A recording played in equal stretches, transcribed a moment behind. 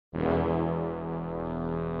Week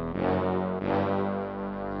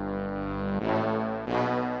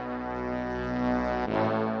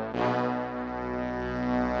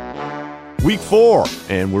 4,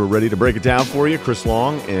 and we're ready to break it down for you. Chris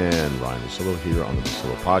Long and Ryen Russillo here on the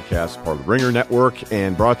Russillo Podcast, part of the Ringer Network,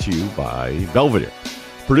 and brought to you by Belvedere.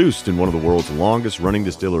 Produced in one of the world's longest-running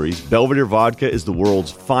distilleries, Belvedere Vodka is the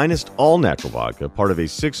world's finest all-natural vodka, part of a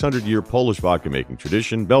 600-year Polish vodka-making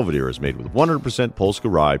tradition. Belvedere is made with 100% Polska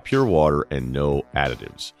rye, pure water, and no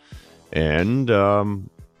additives. And, I don't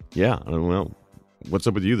know. What's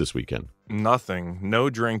up with you this weekend? Nothing. No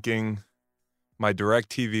drinking. My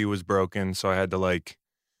DirecTV was broken, so I had to,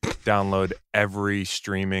 download every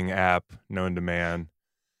streaming app known to man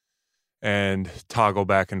and toggle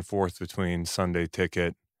back and forth between Sunday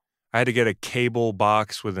Ticket. I had to get a cable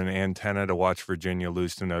box with an antenna to watch Virginia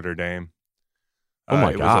lose to Notre Dame. Oh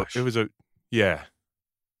my gosh. It was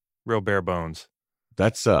real bare bones.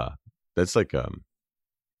 That's like, I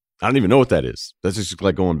don't even know what that is. That's just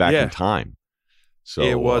like going back in time. So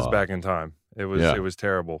it was back in time. It was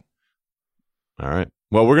terrible. All right.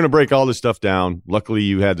 Well, we're going to break all this stuff down. Luckily,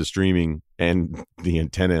 you had the streaming and the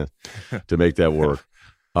antenna to make that work.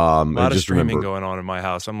 A lot of streaming going on in my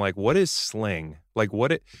house. I'm like, what is Sling?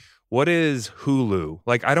 What is Hulu?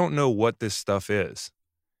 I don't know what this stuff is.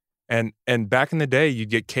 And back in the day, you'd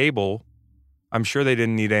get cable. I'm sure they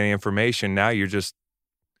didn't need any information. Now you're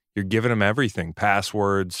giving them everything.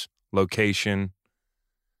 Passwords, location.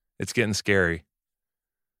 It's getting scary.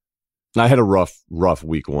 I had a rough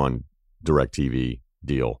week 1 DirecTV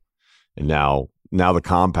deal, and now the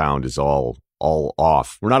compound is all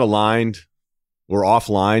off. We're not aligned. We're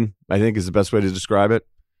offline, I think is the best way to describe it.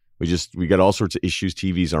 We got all sorts of issues.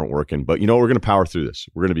 TVs aren't working, but we're going to power through this.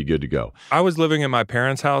 We're going to be good to go. I was living in my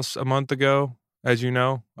parents' house a month ago, as you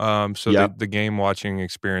know. The game watching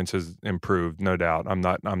experience has improved, no doubt. I'm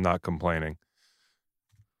not complaining.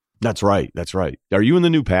 That's right. Are you in the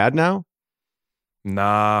new pad now?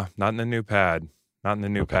 Nah, not in the new pad.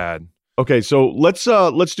 Pad. Okay, so let's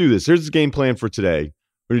do this. Here's the game plan for today.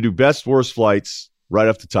 We're going to do best, worst flights right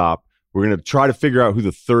off the top. We're going to try to figure out who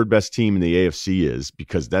the third best team in the AFC is,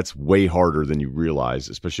 because that's way harder than you realize,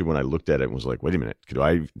 especially when I looked at it and was like, wait a minute, do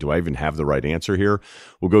I even have the right answer here?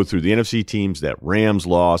 We'll go through the NFC teams that Rams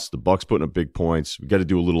lost, the Bucs putting up big points. We got to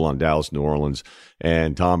do a little on Dallas, New Orleans,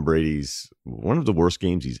 and Tom Brady's one of the worst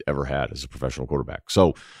games he's ever had as a professional quarterback.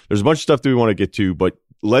 So there's a bunch of stuff that we want to get to, but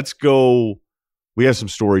let's go. We have some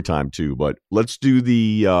story time too, but let's do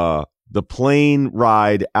the plane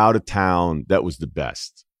ride out of town that was the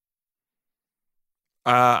best.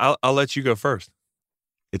 I'll let you go first.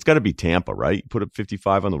 It's got to be Tampa, right? You put up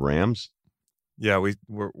 55 on the Rams. Yeah,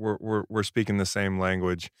 we're speaking the same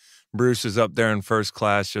language. Bruce is up there in first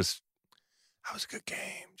class. Just, that was a good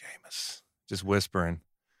game, Jameis. Just whispering,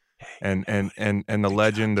 and the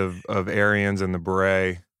legend of Arians and the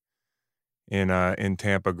beret in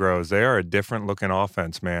Tampa grows. They are a different looking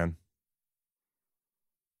offense, man.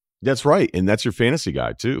 That's right, and that's your fantasy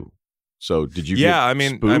guy too. So did you? Yeah, I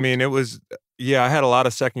mean, it was. Yeah, I had a lot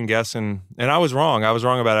of second guessing, and I was wrong. I was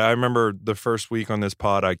wrong about it. I remember the first week on this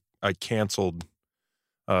pod, I canceled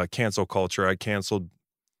cancel culture. I canceled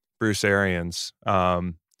Bruce Arians,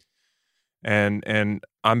 and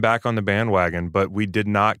I'm back on the bandwagon. But we did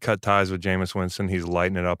not cut ties with Jameis Winston. He's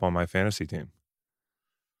lighting it up on my fantasy team.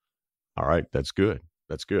 All right, that's good.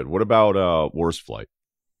 What about worst flight?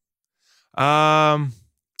 I'm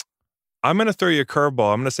going to throw you a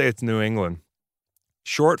curveball. I'm going to say it's New England.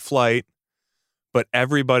 Short flight, but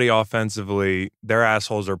everybody offensively, their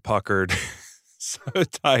assholes are puckered so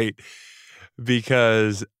tight,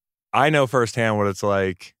 because I know firsthand what it's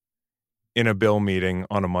like in a Bill meeting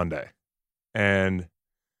on a Monday. And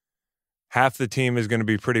half the team is going to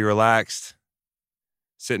be pretty relaxed,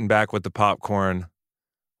 sitting back with the popcorn,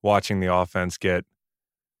 watching the offense get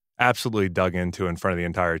absolutely dug into in front of the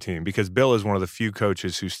entire team, because Bill is one of the few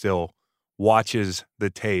coaches who still watches the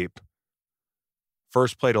tape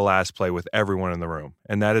first play to last play with everyone in the room.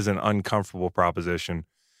 And that is an uncomfortable proposition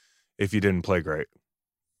if you didn't play great.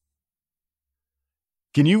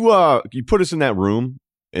 Can you put us in that room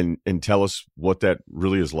and tell us what that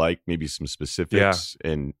really is like? Maybe some specifics.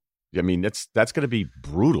 Yeah. And I mean, that's going to be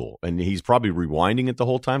brutal. And he's probably rewinding it the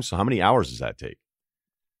whole time. So how many hours does that take?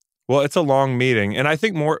 Well, it's a long meeting, and I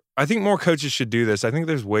think more coaches should do this. I think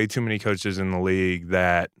there's way too many coaches in the league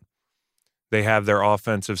that they have their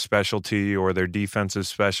offensive specialty or their defensive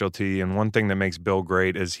specialty, and one thing that makes Bill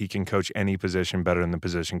great is he can coach any position better than the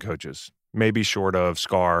position coaches. Maybe short of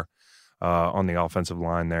Scar on the offensive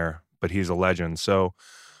line there, but he's a legend. So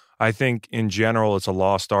I think in general it's a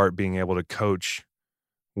lost art being able to coach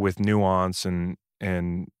with nuance and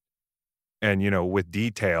and with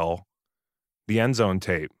detail, the end zone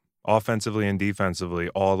tape, offensively and defensively,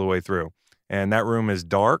 all the way through. And that room is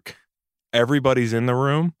dark. Everybody's in the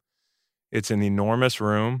room. It's an enormous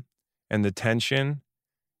room, and the tension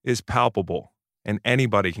is palpable, and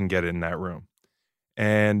anybody can get in that room.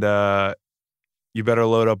 And you better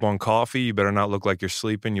load up on coffee. You better not look like you're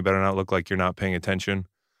sleeping. You better not look like you're not paying attention.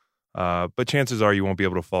 But chances are you won't be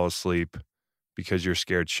able to fall asleep because you're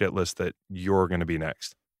scared shitless that you're going to be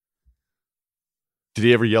next. Did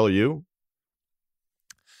he ever yell at you?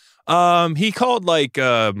 He called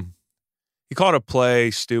he called a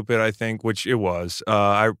play stupid, I think, which it was.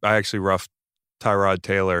 I actually roughed Tyrod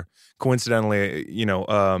Taylor. Coincidentally,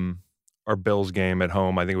 our Bills game at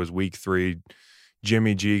home, I think it was week 3.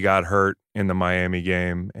 Jimmy G got hurt in the Miami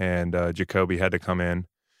game, and Jacoby had to come in.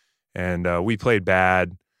 And we played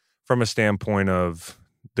bad from a standpoint of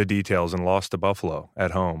the details and lost to Buffalo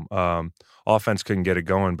at home. Offense couldn't get it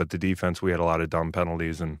going, but the defense, we had a lot of dumb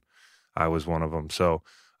penalties, and I was one of them. So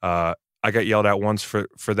I got yelled at once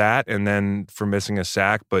for that, and then for missing a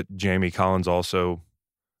sack, but Jamie Collins also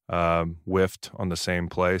whiffed on the same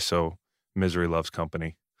play, so misery loves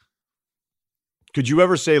company. Could you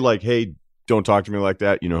ever say, like, hey, don't talk to me like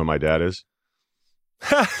that? You know who my dad is?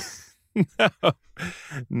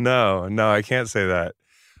 No, I can't say that.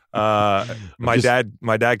 My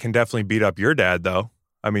dad can definitely beat up your dad, though.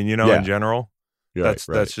 I mean, in general, that's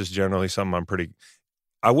just generally something I'm pretty.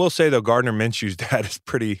 I will say though, Gardner Minshew's dad is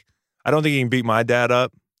pretty. I don't think he can beat my dad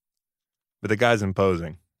up, but the guy's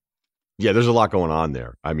imposing. Yeah, there's a lot going on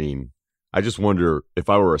there. I mean, I just wonder if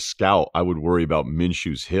I were a scout, I would worry about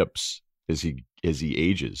Minshew's hips as he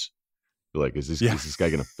ages. Like, is this guy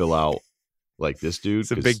going to fill out like this dude?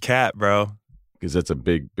 It's a big cat, bro. Because that's a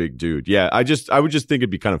big dude. Yeah, I would just think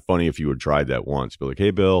it'd be kind of funny if you had tried that once. Be like,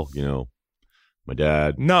 hey, Bill, my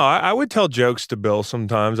dad. No, I would tell jokes to Bill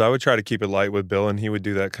sometimes. I would try to keep it light with Bill, and he would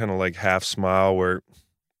do that kind of like half smile where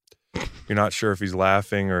you're not sure if he's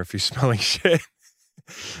laughing or if he's smelling shit.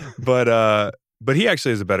 But he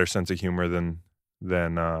actually has a better sense of humor than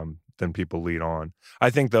people lead on. I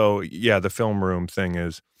think though, the film room thing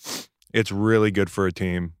it's really good for a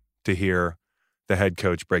team to hear the head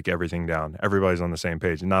coach break everything down. Everybody's on the same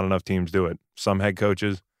page. Not enough teams do it. Some head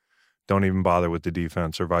coaches don't even bother with the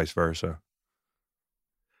defense or vice versa.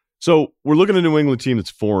 So we're looking at a New England team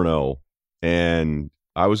that's 4-0, and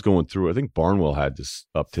I was going through, I think Barnwell had this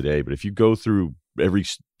up today, but if you go through every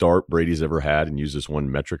start Brady's ever had and use this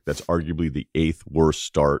one metric, that's arguably the 8th worst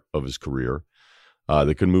start of his career.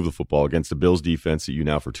 They couldn't move the football against the Bills defense that you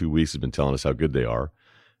now for 2 weeks have been telling us how good they are.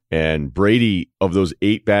 And Brady, of those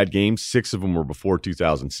 8 bad games, 6 of them were before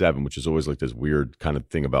 2007, which is always like this weird kind of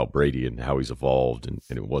thing about Brady and how he's evolved. And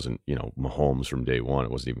it wasn't, Mahomes from day one.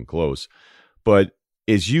 It wasn't even close. But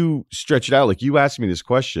as you stretch it out, like you asked me this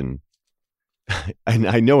question, and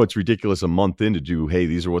I know it's ridiculous a month in to do, hey,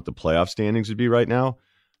 these are what the playoff standings would be right now.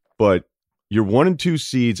 But your 1 and 2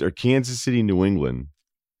 seeds are Kansas City, New England.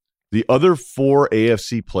 The other 4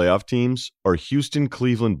 AFC playoff teams are Houston,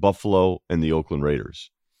 Cleveland, Buffalo, and the Oakland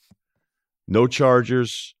Raiders. No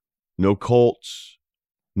Chargers, no Colts,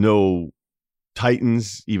 no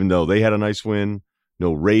Titans, even though they had a nice win.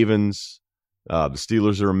 No Ravens. The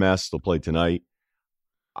Steelers are a mess. They'll play tonight.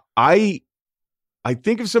 I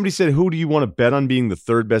think if somebody said, who do you want to bet on being the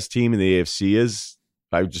 3rd best team in the AFC is,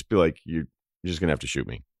 I would just be like, you're just going to have to shoot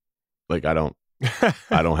me. Like, I don't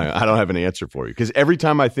have an answer for you. Because every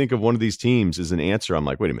time I think of one of these teams as an answer, I'm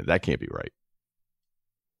like, wait a minute, that can't be right.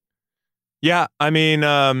 Yeah, I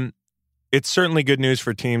mean, it's certainly good news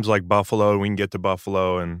for teams like Buffalo. We can get to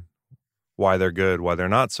Buffalo and why they're good, why they're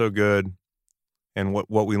not so good, and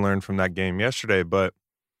what we learned from that game yesterday. But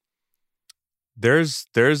there's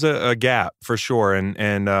a gap for sure, and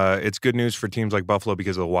it's good news for teams like Buffalo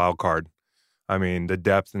because of the wild card. I mean, the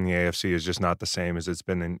depth in the AFC is just not the same as it's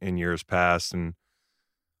been in years past. And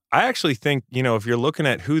I actually think, if you're looking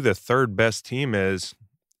at who the 3rd best team is,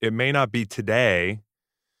 it may not be today,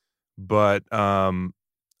 but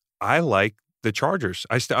I like the Chargers.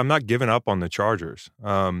 I'm not giving up on the Chargers.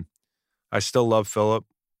 I still love Phillip.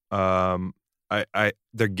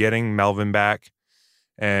 They're getting Melvin back.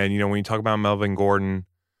 And, when you talk about Melvin Gordon,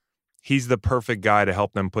 he's the perfect guy to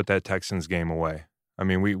help them put that Texans game away. I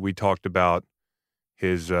mean, we talked about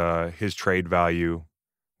his trade value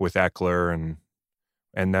with Eckler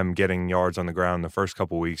and them getting yards on the ground the first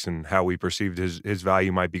couple weeks and how we perceived his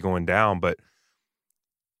value might be going down. But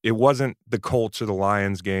it wasn't the Colts or the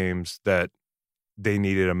Lions games that they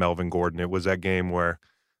needed a Melvin Gordon. It was that game where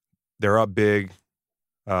they're up big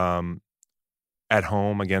at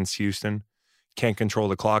home against Houston, can't control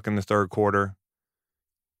the clock in the 3rd quarter,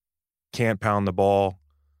 can't pound the ball.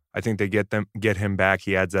 I think they get him back.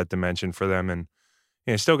 He adds that dimension for them, and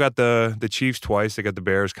still got the Chiefs twice. They got the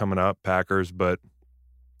Bears coming up, Packers, but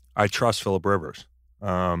I trust Phillip Rivers.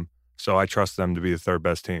 So I trust them to be the third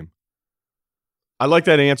best team. I like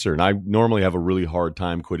that answer, and I normally have a really hard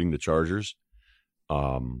time quitting the Chargers.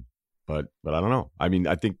 But I don't know. I mean,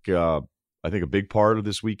 I think a big part of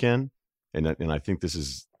this weekend, and I think this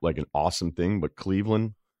is like an awesome thing, but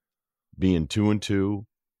Cleveland being 2-2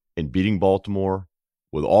 and beating Baltimore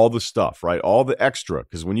with all the stuff, right? All the extra,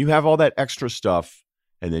 because when you have all that extra stuff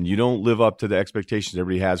and then you don't live up to the expectations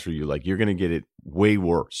everybody has for you, like you're going to get it way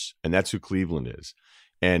worse. And that's who Cleveland is.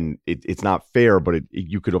 And it's not fair, but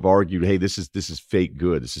you could have argued, hey, this is fake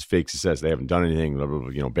good. This is fake success. They haven't done anything,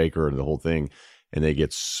 Baker and the whole thing. And they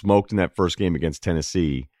get smoked in that first game against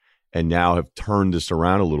Tennessee and now have turned this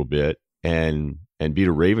around a little bit and beat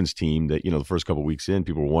a Ravens team that, the first couple of weeks in,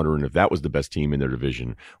 people were wondering if that was the best team in their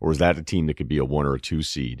division, or was that a team that could be a 1 or a 2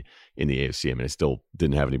 seed in the AFC? I mean, it still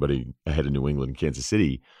didn't have anybody ahead of New England and Kansas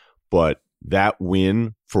City, but that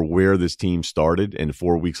win for where this team started and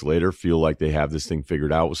 4 weeks later feel like they have this thing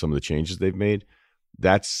figured out with some of the changes they've made.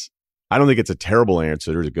 I don't think it's a terrible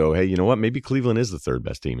answer to go, hey, you know what? Maybe Cleveland is the third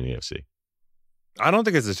best team in the AFC. I don't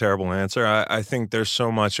think it's a terrible answer. I think there's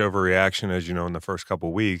so much overreaction, as you know, in the first couple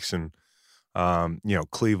of weeks. And,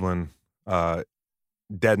 Cleveland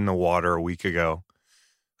dead in the water a week ago.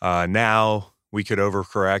 Now we could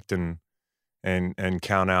overcorrect and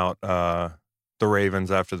count out the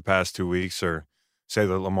Ravens after the past 2 weeks or say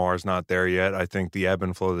that Lamar's not there yet. I think the ebb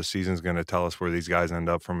and flow of the season is going to tell us where these guys end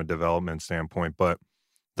up from a development standpoint. But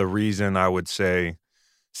the reason I would say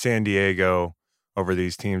San Diego over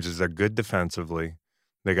these teams is they're good defensively.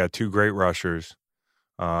 They got 2 great rushers,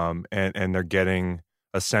 and they're getting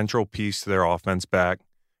a central piece to their offense back,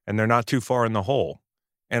 and they're not too far in the hole.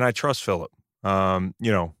 And I trust Phillip.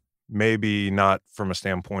 Maybe not from a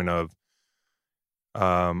standpoint of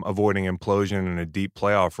avoiding implosion in a deep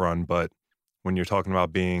playoff run, but when you're talking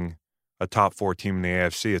about being a top 4 team in the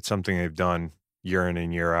AFC, it's something they've done year in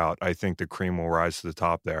and year out. I think the cream will rise to the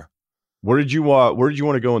top there. Where did you want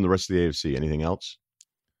to go in the rest of the AFC? Anything else?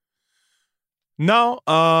 No.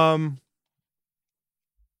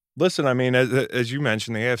 Listen, I mean, as you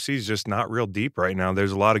mentioned, the AFC is just not real deep right now.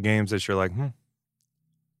 There's a lot of games that you're like, well,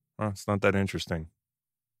 it's not that interesting.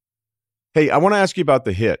 Hey, I want to ask you about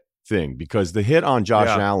the hit thing, because the hit on Josh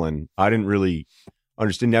Allen, I didn't really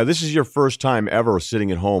understand. Now, this is your first time ever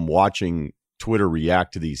sitting at home watching Twitter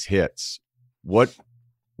react to these hits. What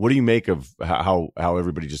do you make of how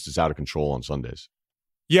everybody just is out of control on Sundays?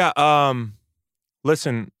 Yeah.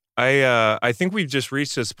 Listen, I think we've just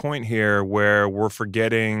reached this point here where we're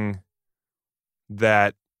forgetting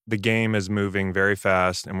that the game is moving very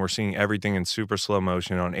fast and we're seeing everything in super slow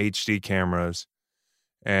motion on HD cameras.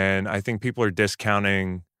 And I think people are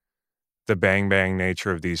discounting the bang-bang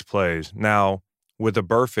nature of these plays. Now, with a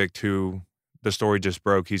Burfict, who the story just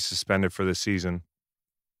broke, he's suspended for the season,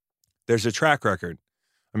 there's a track record.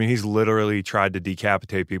 I mean, he's literally tried to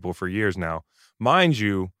decapitate people for years now. Mind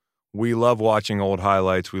you, we love watching old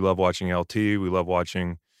highlights. We love watching LT. We love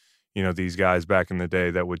watching, these guys back in the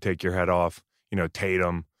day that would take your head off,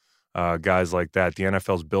 Tatum, guys like that. The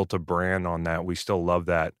NFL's built a brand on that. We still love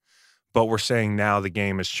that. But we're saying now the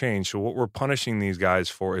game has changed. So what we're punishing these guys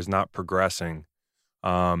for is not progressing.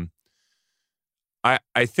 I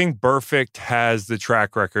think Burfict has the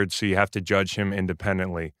track record, so you have to judge him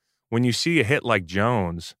independently. When you see a hit like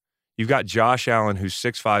Jones, you've got Josh Allen, who's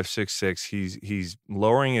 6'5", 6'6". He's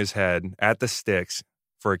lowering his head at the sticks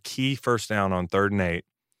for a key first down on 3rd and 8.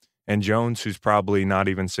 And Jones, who's probably not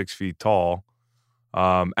even 6 feet tall,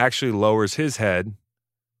 actually lowers his head,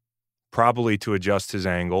 probably to adjust his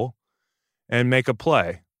angle, and make a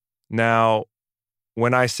play. Now,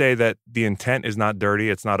 when I say that the intent is not dirty,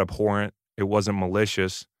 it's not abhorrent, it wasn't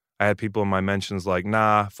malicious, I had people in my mentions like,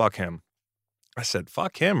 nah, fuck him. I said,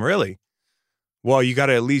 fuck him, really? Well, you got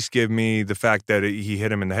to at least give me the fact that he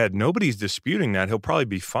hit him in the head. Nobody's disputing that. He'll probably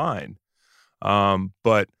be fine.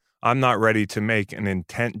 But I'm not ready to make an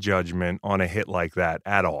intent judgment on a hit like that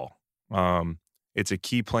at all. It's a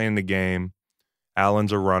key play in the game.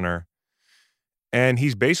 Allen's a runner. And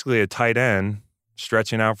he's basically a tight end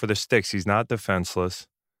stretching out for the sticks. He's not defenseless.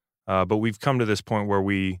 But we've come to this point where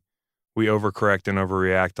we overcorrect and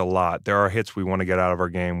overreact a lot. There are hits we want to get out of our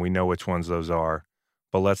game. We know which ones those are.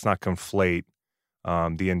 But let's not conflate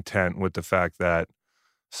the intent with the fact that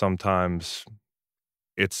sometimes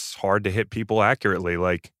it's hard to hit people accurately.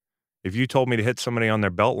 Like, if you told me to hit somebody on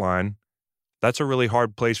their belt line, that's a really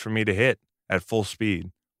hard place for me to hit at full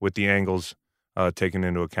speed with the angles taken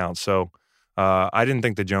into account. So I didn't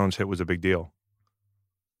think the Jones hit was a big deal.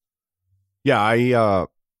 Yeah,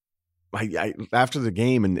 after the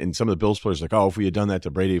game and some of the Bills players are like, oh, if we had done that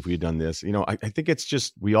to Brady, if we had done this, I think it's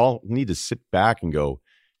just we all need to sit back and go,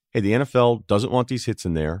 hey, the NFL doesn't want these hits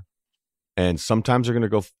in there. And sometimes they're going to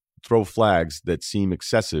go throw flags that seem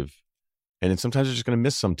excessive. And then sometimes they're just going to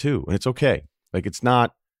miss some too. And it's okay. Like, it's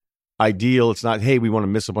not ideal. It's not, hey, we want to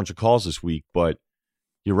miss a bunch of calls this week. But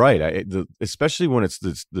you're right. Especially when it's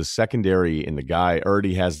the secondary and the guy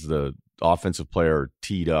already has the offensive player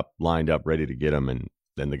teed up, lined up, ready to get him. And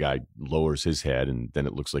then the guy lowers his head, and then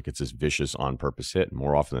it looks like it's this vicious on-purpose hit. And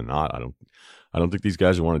more often than not, I don't think these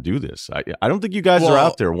guys want to do this. I don't think you guys are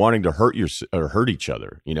out there wanting to hurt each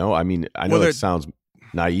other. I mean, I know that sounds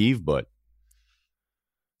naive, but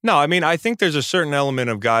no, I mean, I think there's a certain element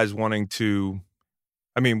of guys wanting to.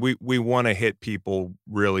 I mean, we want to hit people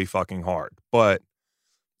really fucking hard, but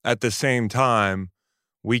at the same time,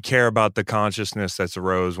 we care about the consciousness that's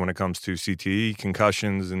arose when it comes to CTE,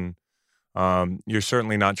 concussions, and you're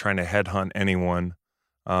certainly not trying to headhunt anyone.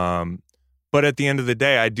 But at the end of the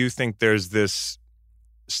day, I do think there's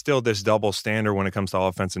still this double standard when it comes to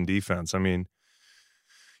offense and defense. I mean,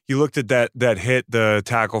 you looked at that hit, the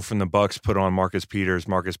tackle from the Bucks put on Marcus Peters.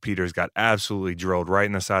 Marcus Peters got absolutely drilled right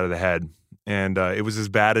in the side of the head. And it was as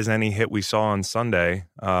bad as any hit we saw on Sunday,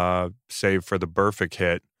 save for the Burfict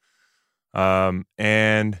hit.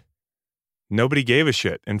 And nobody gave a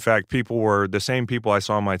shit. In fact, people were the same people I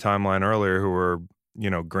saw on my timeline earlier who were,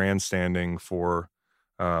 grandstanding for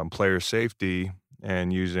player safety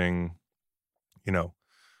and using,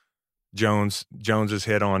 Jones's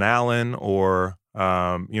hit on Allen or,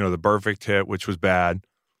 the Burfict hit, which was bad,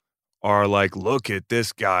 are like, look at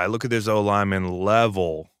this guy. Look at this O-lineman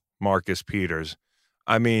level Marcus Peters.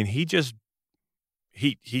 I mean, he just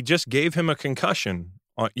gave him a concussion,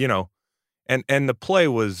 and the play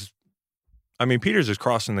was, I mean, Peters is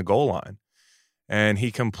crossing the goal line, and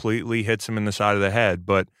he completely hits him in the side of the head.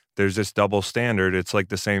 But there's this double standard. It's like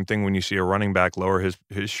the same thing when you see a running back lower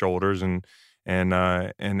his shoulders and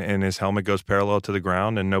his helmet goes parallel to the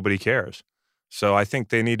ground, and nobody cares. So I think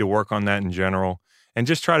they need to work on that in general and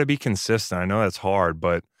just try to be consistent. I know that's hard,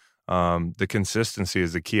 but the consistency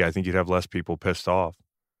is the key. I think you'd have less people pissed off.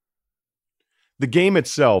 The game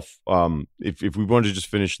itself, if we wanted to just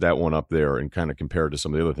finish that one up there and kind of compare it to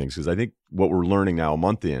some of the other things, because I think what we're learning now a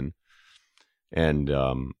month in, and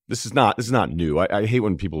this is not new. I hate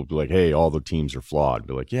when people be like, hey, all the teams are flawed.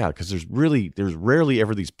 Be like, yeah, because there's rarely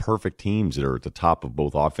ever these perfect teams that are at the top of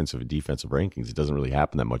both offensive and defensive rankings. It doesn't really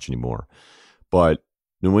happen that much anymore. But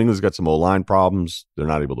New England's got some O-line problems. They're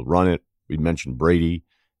not able to run it. We mentioned Brady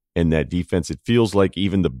and that defense. It feels like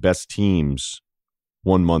even the best teams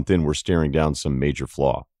 1 month in, we're staring down some major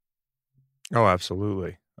flaw. Oh,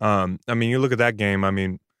 absolutely. I mean, you look at that game. I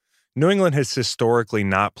mean, New England has historically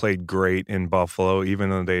not played great in Buffalo, even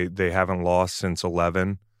though they haven't lost since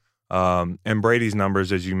 11. And Brady's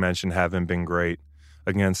numbers, as you mentioned, haven't been great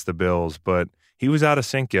against the Bills, but he was out of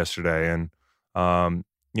sync yesterday. And,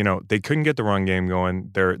 they couldn't get the run game going.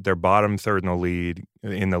 They're bottom third in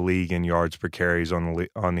the league in yards per carries on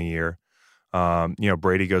the year.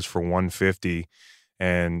 Brady goes for 150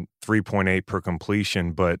 and 3.8 per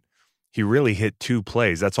completion, but he really hit 2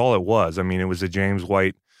 plays. That's all it was. I mean, it was a James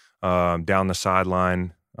White down the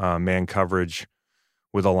sideline, man coverage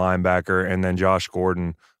with a linebacker, and then Josh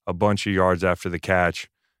Gordon a bunch of yards after the catch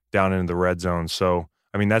down into the red zone. So,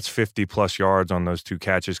 I mean, that's 50-plus yards on those 2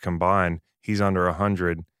 catches combined. He's under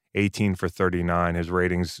 100, 18 for 39. His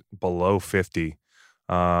rating's below 50.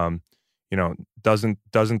 Doesn't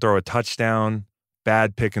throw a touchdown,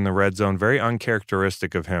 bad pick in the red zone, very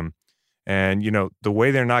uncharacteristic of him. And, the way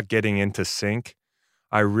they're not getting into sync,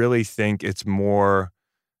 I really think it's more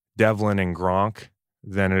Devlin and Gronk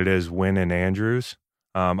than it is Wynn and Andrews.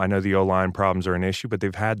 I know the O-line problems are an issue, but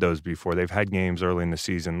they've had those before. They've had games early in the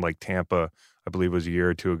season, like Tampa, I believe it was a year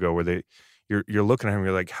or two ago, where you're looking at him,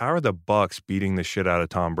 you're like, how are the Bucs beating the shit out of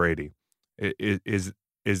Tom Brady? Is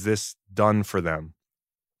this done for them?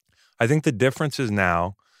 I think the difference is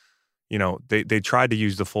now, they tried to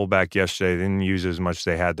use the fullback yesterday. They didn't use as much as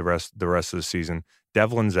they had the rest of the season.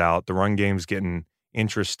 Devlin's out. The run game's getting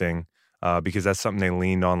interesting because that's something they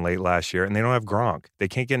leaned on late last year. And they don't have Gronk. They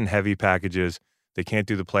can't get in heavy packages. They can't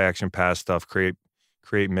do the play action pass stuff, create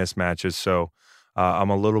mismatches. So I'm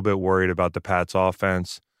a little bit worried about the Pats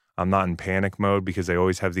offense. I'm not in panic mode because they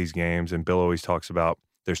always have these games, and Bill always talks about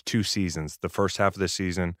there's 2 seasons. The first half of the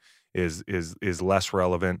season is less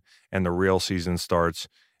relevant, and the real season starts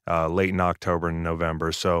late in October and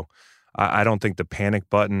November. So I don't think the panic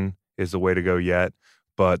button is the way to go yet.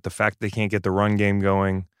 But the fact they can't get the run game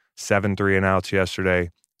going, 7 3-and-outs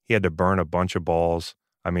yesterday, he had to burn a bunch of balls.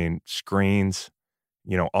 I mean, screens,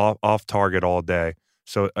 off target all day.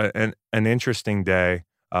 So an interesting day,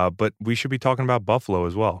 but we should be talking about Buffalo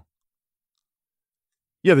as well.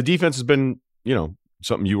 Yeah, the defense has been,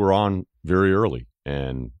 something you were on very early.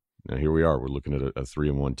 And now here we are. We're looking at a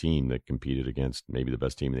 3-1 team that competed against maybe the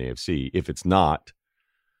best team in the AFC. If it's not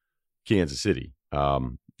Kansas City,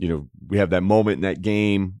 we have that moment in that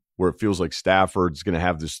game where it feels like Stafford's going to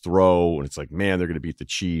have this throw, and it's like, man, they're going to beat the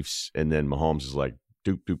Chiefs. And then Mahomes is like,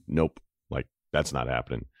 doop, doop, nope. Like, that's not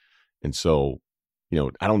happening. And so,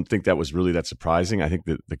 I don't think that was really that surprising. I think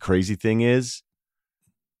that the crazy thing is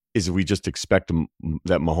we just expect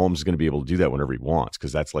that Mahomes is going to be able to do that whenever he wants,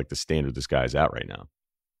 because that's like the standard this guy's at right now.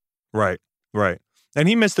 Right. And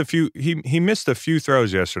he missed a few. He missed a few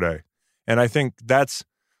throws yesterday, and I think that's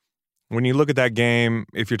when you look at that game.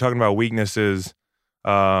 If you're talking about weaknesses,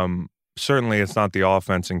 certainly it's not the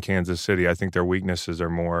offense in Kansas City. I think their weaknesses are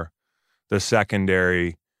more the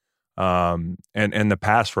secondary and the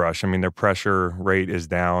pass rush. I mean, their pressure rate is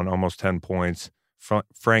down almost 10 points.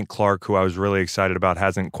 Frank Clark, who I was really excited about,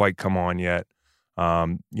 hasn't quite come on yet.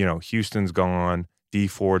 Houston's gone. D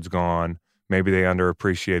Ford's gone. Maybe they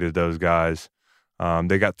underappreciated those guys.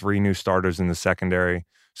 They got 3 new starters in the secondary.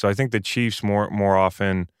 So I think the Chiefs more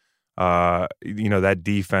often, that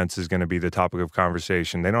defense is going to be the topic of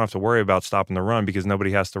conversation. They don't have to worry about stopping the run because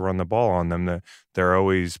nobody has to run the ball on them. They're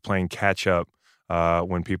always playing catch up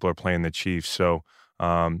when people are playing the Chiefs. So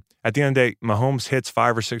at the end of the day, Mahomes hits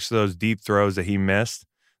 5 or 6 of those deep throws that he missed.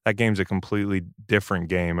 That game's a completely different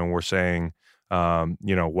game, and we're saying,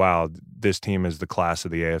 wow, this team is the class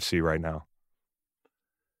of the AFC right now.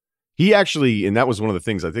 He actually, and that was one of the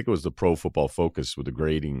things, I think it was the Pro Football Focus with the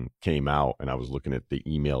grading came out, and I was looking at the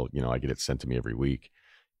email, I get it sent to me every week,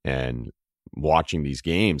 and watching these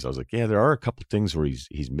games, I was like, yeah, there are a couple of things where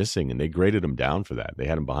he's missing, and they graded him down for that. They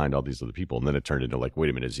had him behind all these other people, and then it turned into like, wait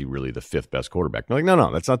a minute, is he really the 5th best quarterback? And I'm like,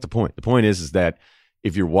 no, that's not the point. The point is that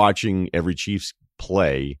if you're watching every Chiefs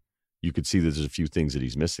play, you could see that there's a few things that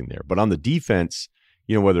he's missing there. But on the defense,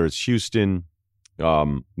 whether it's Houston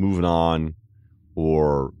moving on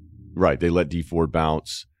or right, they let D Ford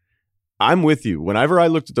bounce. I'm with you. Whenever I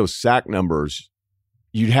looked at those sack numbers,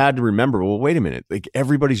 you'd had to remember, well, wait a minute. Like,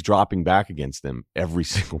 everybody's dropping back against them every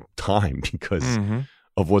single time because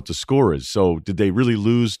of what the score is. So did they really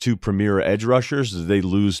lose 2 premier edge rushers? Did they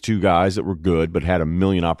lose 2 guys that were good but had a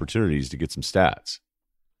million opportunities to get some stats?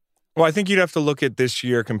 Well, I think you'd have to look at this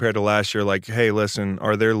year compared to last year. Like, hey, listen,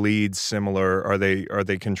 are their leads similar? Are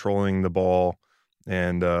they controlling the ball?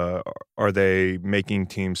 And are they making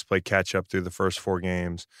teams play catch up through the first 4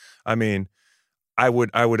 games? I mean, I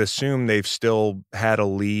would assume they've still had a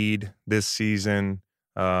lead this season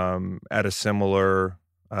at a similar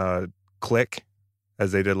click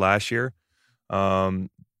as they did last year.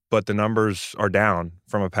 But the numbers are down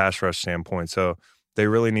from a pass rush standpoint. So they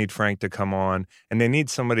really need Frank to come on, and they need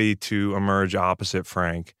somebody to emerge opposite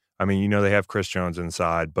Frank. I mean, they have Chris Jones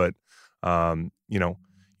inside, but you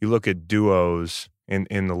look at duos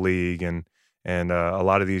in the league, and a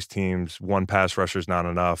lot of these teams, one pass rusher is not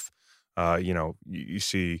enough. You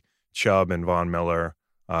see Chubb and Von Miller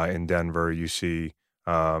in Denver. You see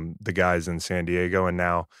the guys in San Diego, and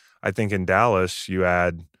now I think in Dallas you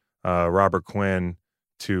add Robert Quinn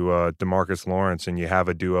to DeMarcus Lawrence, and you have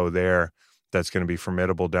a duo there that's going to be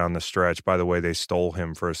formidable down the stretch. By the way, they stole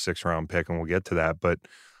him for a 6th-round pick, and we'll get to that. But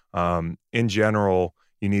in general,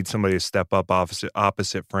 you need somebody to step up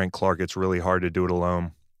opposite Frank Clark. It's really hard to do it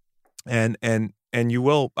alone. And you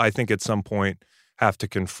will, I think, at some point have to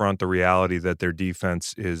confront the reality that their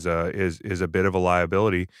defense is a bit of a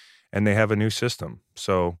liability, and they have a new system.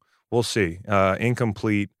 So we'll see.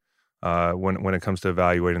 Incomplete when it comes to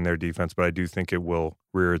evaluating their defense, but I do think it will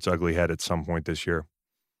rear its ugly head at some point this year.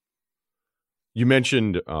 You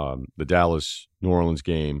mentioned the Dallas-New Orleans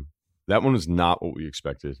game. That one was not what we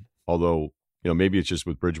expected, although maybe it's just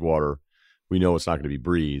with Bridgewater. We know it's not going to be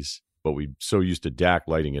Breeze, but we're so used to Dak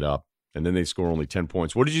lighting it up, and then they score only 10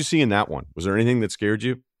 points. What did you see in that one? Was there anything that scared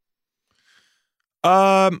you?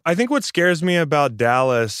 I think what scares me about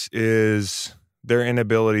Dallas is their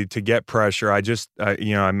inability to get pressure.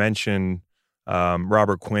 I mentioned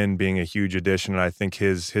Robert Quinn being a huge addition, and I think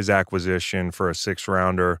his acquisition for a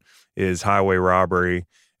 6th-rounder is highway robbery.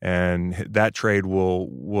 And that trade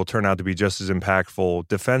will turn out to be just as impactful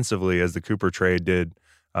defensively as the Cooper trade did,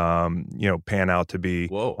 pan out to be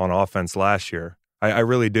on offense last year. I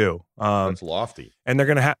really do. That's lofty. And they're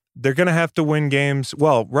gonna have to win games.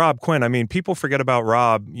 Well, Rob Quinn. I mean, people forget about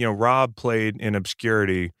Rob. Rob played in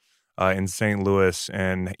obscurity in St. Louis,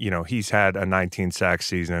 and he's had a 19-sack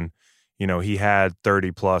season. He had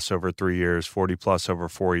 30 plus over 3 years, 40 plus over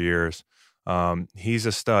 4 years. He's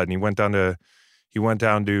a stud, and he went down to he went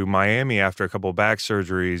down to Miami after a couple of back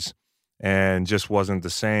surgeries and just wasn't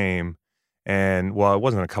the same. And well, it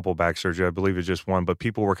wasn't a couple back surgery. I believe it just one, but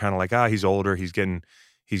people were kind of like, he's older. He's getting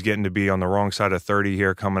to be on the wrong side of 30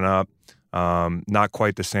 here coming up. Not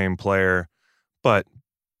quite the same player, but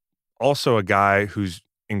also a guy who's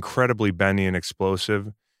incredibly bendy and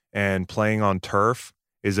explosive, and playing on turf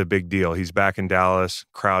is a big deal. He's back in Dallas,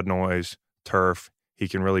 crowd noise, turf. He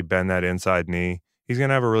can really bend that inside knee. He's going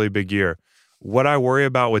to have a really big year. What I worry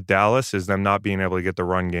about with Dallas is them not being able to get the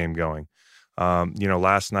run game going.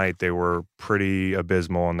 Last night they were pretty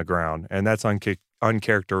abysmal on the ground, and that's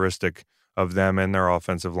uncharacteristic of them and their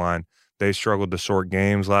offensive line. They struggled to sort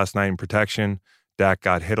games last night in protection. Dak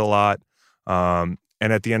got hit a lot. And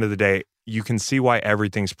at the end of the day, you can see why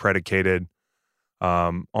everything's predicated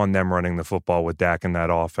on them running the football with Dak in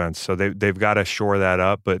that offense. So they've got to shore that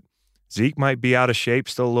up. But Zeke might be out of shape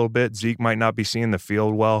still a little bit. Zeke might not be seeing the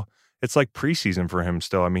field well. It's like preseason for him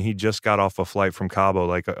still. I mean, he just got off a flight from Cabo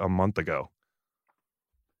like a month ago.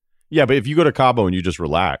 Yeah, but if you go to Cabo and you just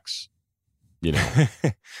relax,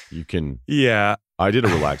 you can. Yeah. I did a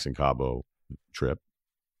relaxing Cabo trip.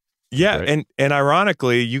 Yeah, right? and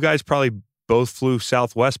ironically, you guys probably both flew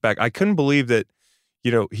Southwest back. I couldn't believe that,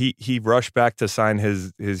 he rushed back to sign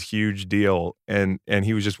his huge deal, and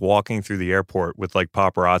he was just walking through the airport with like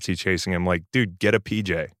paparazzi chasing him. Like, dude, get a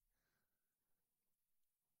PJ.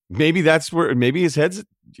 Maybe that's where his head's.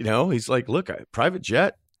 He's like, look, private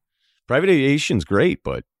jet, private aviation's great,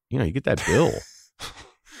 but you get that bill.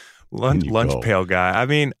 lunch pail guy. I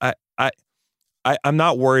mean, I'm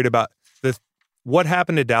not worried about this. What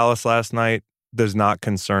happened to Dallas last night does not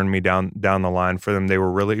concern me down the line for them. They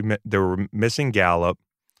were missing Gallup.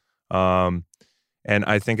 And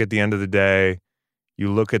I think at the end of the day,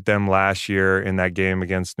 you look at them last year in that game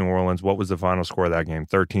against New Orleans. What was the final score of that game?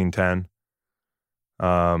 13-10.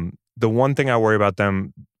 The one thing I worry about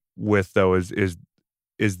them with, though, is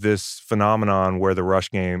this phenomenon where the rush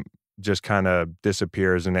game just kind of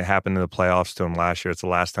disappears, and it happened in the playoffs to them last year. It's the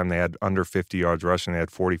last time they had under 50 yards rushing. They had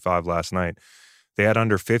 45 last night. They had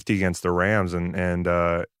under 50 against the Rams, and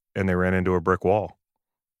they ran into a brick wall.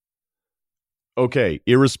 Okay,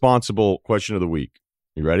 irresponsible question of the week.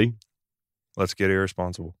 You ready? Let's get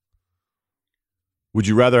irresponsible. Would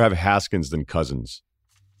you rather have Haskins than Cousins?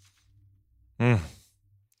 Mm.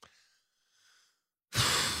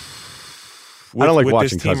 I don't like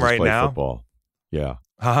watching this team Cousins right play now? football. Yeah.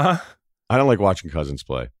 Huh? I don't like watching Cousins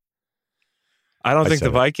play. I don't think the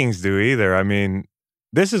Vikings do either. I mean,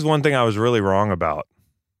 this is one thing I was really wrong about.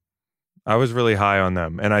 I was really high on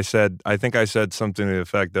them. And I think I said something to the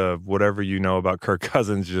effect of whatever you know about Kirk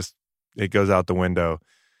Cousins, just it goes out the window.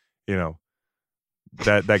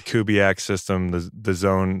 That Kubiak system, the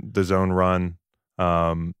zone run,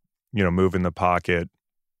 move in the pocket.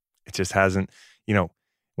 It just hasn't,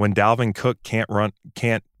 when Dalvin Cook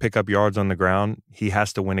can't pick up yards on the ground, he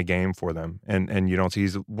has to win a game for them. And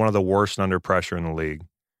he's one of the worst under pressure in the league.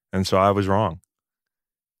 And so I was wrong.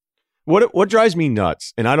 What drives me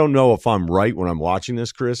nuts, and I don't know if I'm right when I'm watching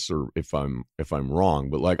this, Chris, or if I'm wrong,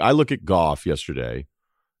 but like I look at Goff yesterday,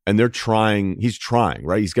 and he's trying,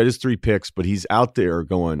 right? He's got his 3 picks, but he's out there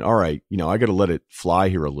going, all right, I got to let it fly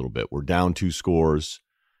here a little bit. We're down 2 scores,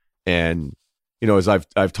 and as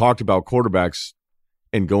I've talked about quarterbacks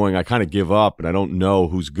and going, I kind of give up, and I don't know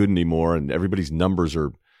who's good anymore, and everybody's numbers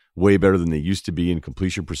are way better than they used to be in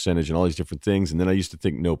completion percentage and all these different things. And then I used to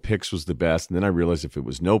think no picks was the best. And then I realized if it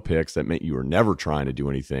was no picks, that meant you were never trying to do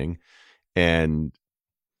anything. And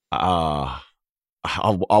I'll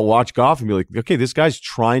watch Goff and be like, okay, this guy's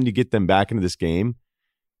trying to get them back into this game.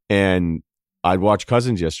 And I'd watch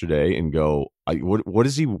Cousins yesterday and go, what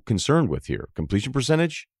is he concerned with here? Completion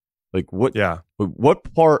percentage? Like what? Yeah.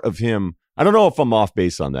 What part of him? I don't know if I'm off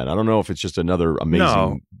base on that. I don't know if it's just another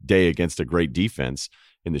amazing day against a great defense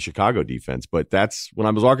in the Chicago defense, but that's when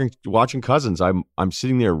I was watching Cousins. I'm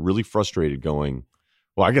sitting there really frustrated, going,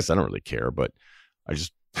 "Well, I guess I don't really care," but I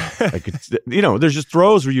could, there's just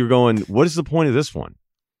throws where you're going, "What is the point of this one?"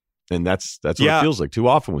 And that's what it feels like too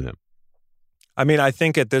often with him. I mean, I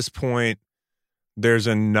think at this point there's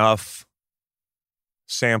enough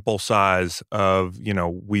sample size of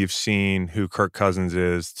we've seen who Kirk Cousins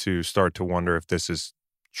is to start to wonder if this is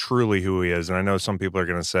truly who he is. And I know some people are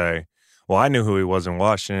going to say, well, I knew who he was in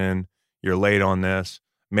Washington. You're late on this.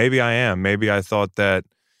 Maybe I am. Maybe I thought that,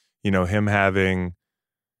 him having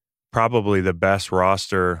probably the best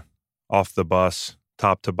roster off the bus,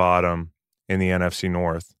 top to bottom in the NFC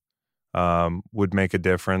North, would make a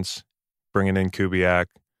difference. Bringing in Kubiak,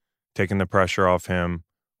 taking the pressure off him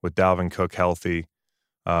with Dalvin Cook healthy.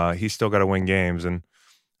 He's still got to win games. And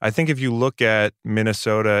I think if you look at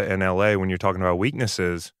Minnesota and LA when you're talking about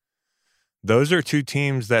weaknesses, those are two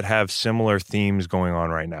teams that have similar themes going on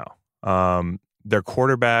right now. They're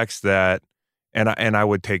quarterbacks that, and I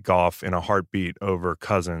would take Goff in a heartbeat over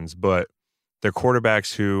Cousins, but they're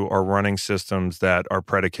quarterbacks who are running systems that are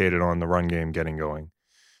predicated on the run game getting going.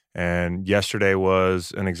 And yesterday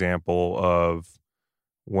was an example of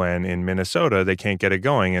when in Minnesota they can't get it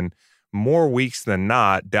going. And more weeks than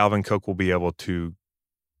not, Dalvin Cook will be able to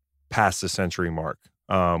pass the century mark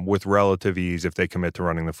with relative ease if they commit to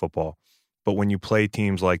running the football. But when you play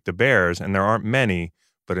teams like the Bears, and there aren't many,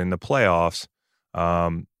 but in the playoffs,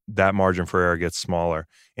 that margin for error gets smaller.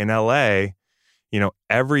 In LA,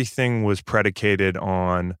 everything was predicated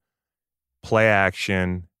on play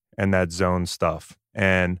action and that zone stuff.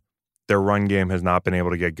 And their run game has not been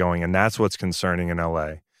able to get going. And that's what's concerning in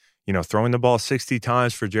LA. Throwing the ball 60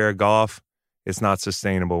 times for Jared Goff, it's not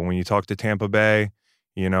sustainable. When you talk to Tampa Bay,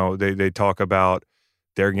 they talk about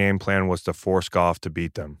their game plan was to force Goff to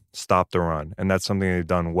beat them, stop the run. And that's something they've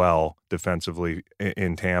done well defensively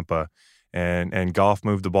in Tampa. And Goff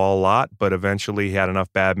moved the ball a lot, but eventually he had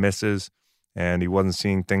enough bad misses and he wasn't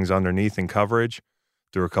seeing things underneath in coverage,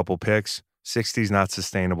 threw a couple picks. 60 is not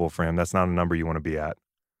sustainable for him. That's not a number you want to be at.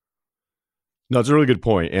 No, it's a really good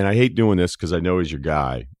point. And I hate doing this because I know he's your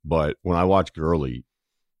guy. But when I watch Gurley,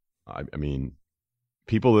 I mean,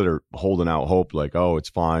 people that are holding out hope like, oh, it's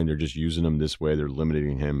fine, they're just using him this way, they're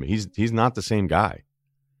limiting him. He's not the same guy.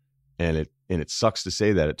 And it sucks to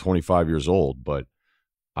say that at 25 years old, but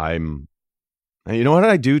you know what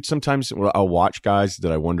I do sometimes? I'll watch guys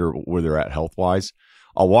that I wonder where they're at health-wise.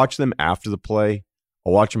 I'll watch them after the play.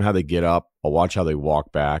 I'll watch them how they get up. I'll watch how they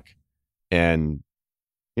walk back. And,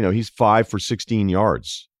 he's 5 for 16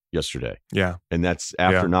 yards yesterday. Yeah. And that's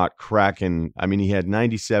after not cracking. I mean, he had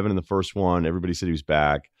 97 in the first one. Everybody said he was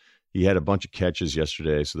back. He had a bunch of catches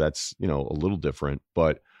yesterday, so that's, a little different.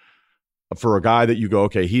 But for a guy that you go,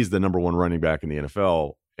 okay, he's the number one running back in the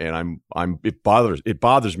NFL, and it bothers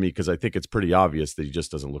me because I think it's pretty obvious that he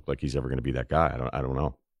just doesn't look like he's ever going to be that guy. I don't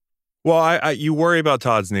know. Well, you worry about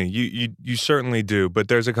Todd's knee. You certainly do, but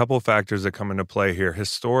there's a couple of factors that come into play here.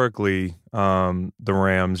 Historically, the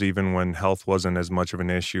Rams, even when health wasn't as much of an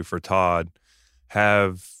issue for Todd,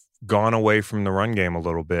 have gone away from the run game a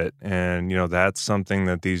little bit. And, that's something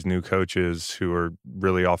that these new coaches who are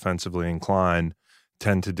really offensively inclined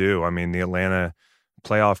tend to do. I mean, the Atlanta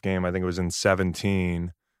playoff game, I think it was in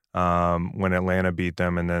 2017, when Atlanta beat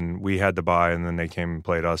them, and then we had to bye, and then they came and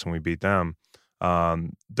played us and we beat them.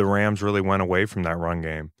 The Rams really went away from that run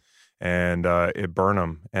game, and it burned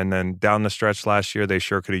them. And then down the stretch last year, they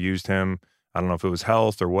sure could have used him. I don't know if it was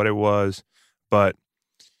health or what it was, but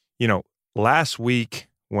last week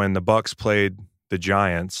when the Bucs played the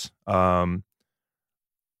Giants, I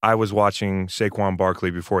was watching Saquon Barkley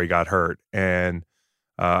before he got hurt, and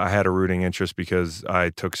I had a rooting interest because I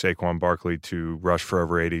took Saquon Barkley to rush for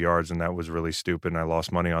over 80 yards, and that was really stupid, and I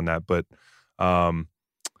lost money on that. But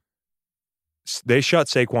they shut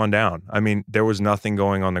Saquon down. I mean, there was nothing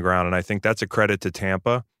going on the ground, and I think that's a credit to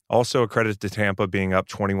Tampa. Also a credit to Tampa being up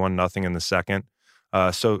 21-0 in the second.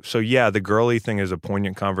 So yeah, the Gurley thing is a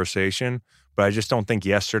poignant conversation, but I just don't think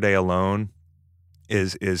yesterday alone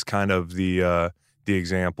is kind of the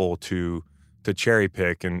example to cherry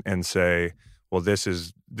pick and say, well, this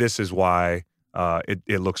is why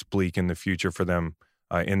it looks bleak in the future for them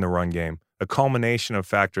in the run game. A culmination of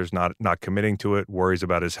factors, not committing to it, worries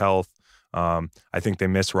about his health. I think they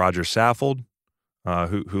miss Roger Saffold,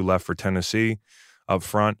 who left for Tennessee up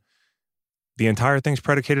front. The entire thing's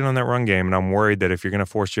predicated on that run game, and I'm worried that if you're going to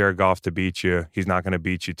force Jared Goff to beat you, he's not going to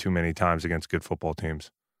beat you too many times against good football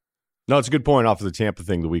teams. No, it's a good point off of the Tampa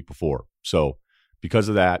thing the week before. So because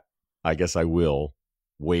of that, I guess I will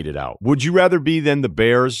wait it out. Would you rather be than the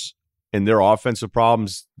Bears and their offensive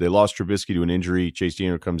problems? They lost Trubisky to an injury. Chase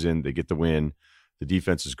Daniel comes in. They get the win. The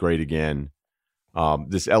defense is great again.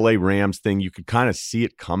 This LA Rams thing, you could kind of see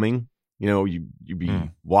it coming. You'd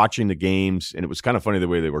be watching the games, and it was kind of funny the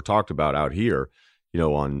way they were talked about out here,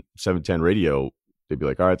 on 710 radio. They'd be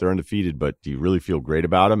like, all right, they're undefeated, but do you really feel great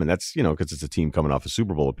about them? And that's, because it's a team coming off a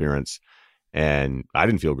Super Bowl appearance. And I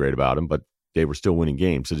didn't feel great about them, but they were still winning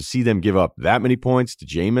games. So to see them give up that many points to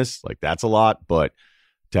Jameis, like that's a lot. But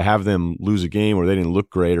to have them lose a game where they didn't look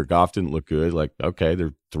great or Goff didn't look good, like, okay,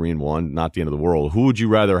 they're 3-1, not the end of the world. Who would you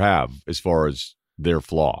rather have as far as their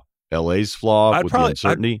flaw? LA's flaw with the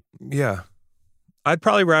uncertainty? I'd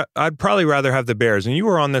probably rather have the Bears. And you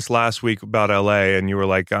were on this last week about LA, and you were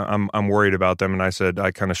like, I'm worried about them. And I said,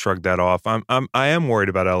 I kind of shrugged that off. I am worried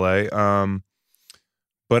about LA.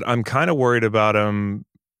 But I'm kind of worried about them.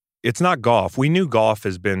 It's not Goff. We knew Goff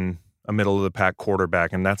has been a middle of the pack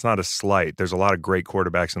quarterback, and that's not a slight. There's a lot of great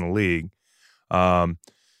quarterbacks in the league.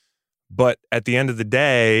 But at the end of the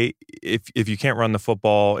day, if you can't run the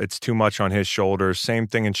football, it's too much on his shoulders. Same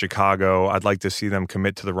thing in Chicago. I'd like to see them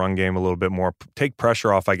commit to the run game a little bit more. Take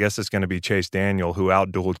pressure off. I guess it's going to be Chase Daniel, who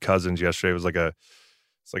outdueled Cousins yesterday. It was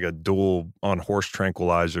like a duel on horse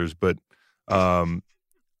tranquilizers. But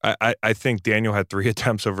I think Daniel had 3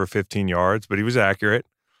 attempts over 15 yards, but he was accurate.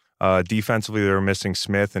 Defensively, they were missing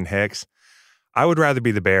Smith and Hicks. I would rather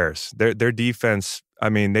be the Bears. Their defense, I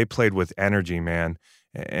mean, they played with energy, man.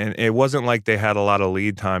 And it wasn't like they had a lot of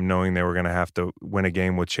lead time knowing they were going to have to win a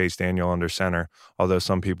game with Chase Daniel under center, although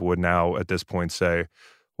some people would now at this point say,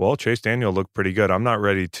 well, Chase Daniel looked pretty good. I'm not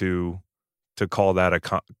ready to call that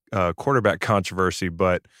a quarterback controversy,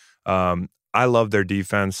 but I love their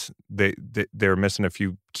defense. They were missing a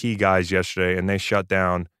few key guys yesterday, and they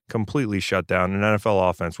completely shut down an NFL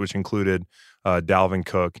offense, which included Dalvin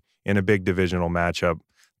Cook in a big divisional matchup.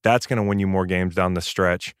 That's going to win you more games down the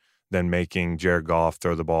stretch than making Jared Goff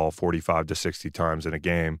throw the ball 45 to 60 times in a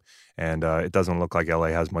game. And it doesn't look like LA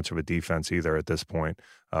has much of a defense either at this point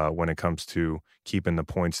when it comes to keeping the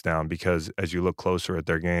points down, because as you look closer at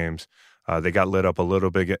their games, they got lit up a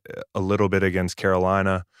little bit against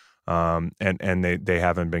Carolina, and they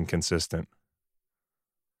haven't been consistent.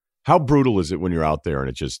 How brutal is it when you're out there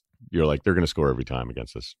and you're like, they're going to score every time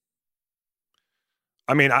against us?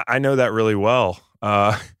 I mean, I know that really well.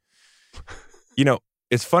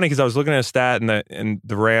 It's funny because I was looking at a stat and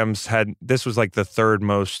the Rams this was like the third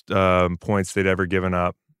most points they'd ever given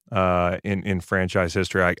up in franchise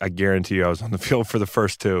history. I guarantee you I was on the field for the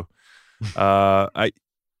first 2.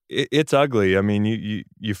 It's ugly. I mean,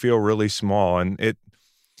 you feel really small, and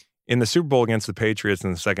in the Super Bowl against the Patriots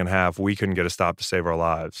in the second half, we couldn't get a stop to save our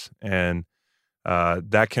lives, and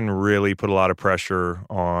that can really put a lot of pressure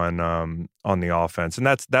on the offense. And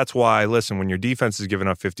that's why, listen, when your defense is giving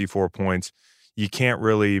up 54 points, you can't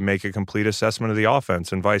really make a complete assessment of the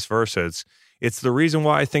offense, and vice versa. It's the reason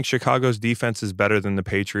why I think Chicago's defense is better than the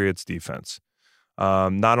Patriots' defense.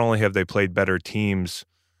 Not only have they played better teams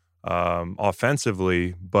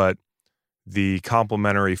offensively, but the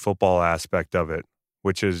complementary football aspect of it,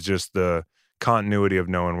 which is just the continuity of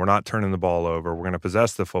knowing we're not turning the ball over, we're going to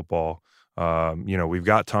possess the football. We've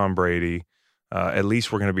got Tom Brady. At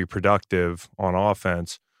least we're going to be productive on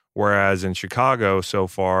offense. Whereas in Chicago so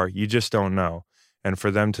far, you just don't know. And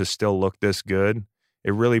for them to still look this good,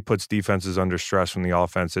 it really puts defenses under stress when the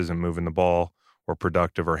offense isn't moving the ball or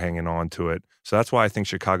productive or hanging on to it. So that's why I think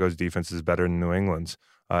Chicago's defense is better than New England's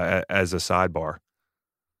as a sidebar.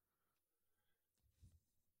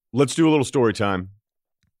 Let's do a little story time.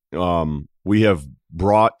 We have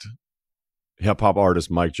brought hip-hop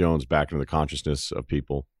artist Mike Jones back into the consciousness of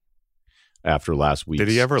people after last week's Did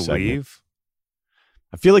he ever segment. leave?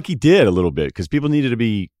 I feel like he did a little bit because people needed to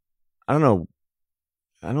be, I don't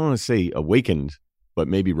want to say awakened, but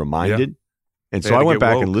maybe reminded. Yeah. And so I went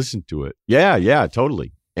back and listened to it. Yeah,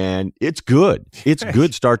 totally. And it's good. It's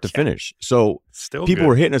good start to finish. So still people good.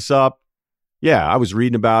 were hitting us up. Yeah, I was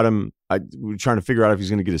reading about him. We were trying to figure out if he's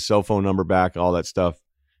going to get his cell phone number back, all that stuff.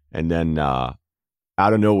 And then out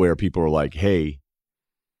of nowhere, people were like, hey,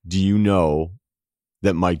 do you know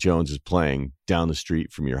that Mike Jones is playing down the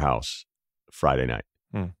street from your house Friday night?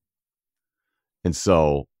 And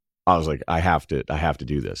so I was like, I have to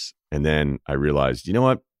do this. And then I realized, you know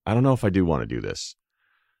what? I don't know if I do want to do this.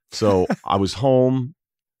 So I was home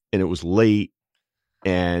and it was late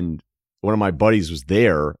and one of my buddies was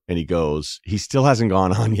there and he goes, he still hasn't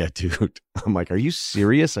gone on yet, dude. I'm like, are you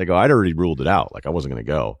serious? I go, I'd already ruled it out. Like I wasn't going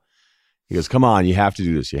to go. He goes, come on, you have to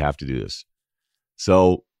do this. You have to do this.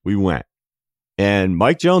 So we went and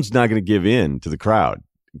Mike Jones is not going to give in to the crowd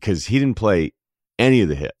because he didn't play any of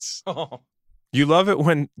the hits. Oh. You love it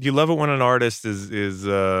when an artist is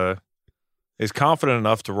confident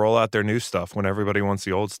enough to roll out their new stuff when everybody wants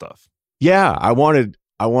the old stuff. Yeah, I wanted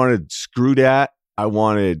Screw Dat. I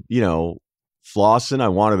wanted, Flossin'. I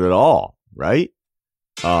wanted it all, right?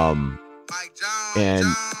 And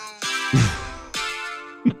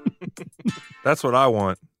that's what I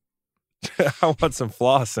want. I want some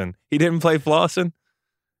Flossin'. He didn't play Flossin'?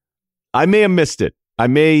 I may have missed it.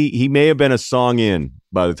 He may have been a song in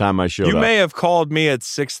by the time I showed up. You may have called me at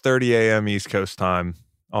 6:30 a.m. East Coast time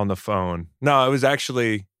on the phone. No, it was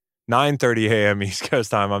actually 9:30 a.m. East Coast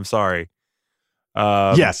time. I'm sorry.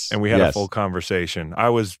 Yes. And we had a full conversation. I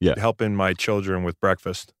was helping my children with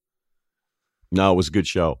breakfast. No, it was a good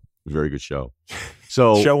show. It was a very good show.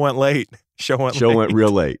 So show went late. Show went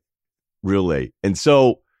real late. And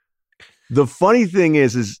so the funny thing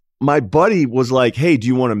is my buddy was like, hey, do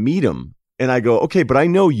you want to meet him? And I go, okay, but I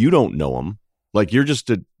know you don't know him. Like, you're just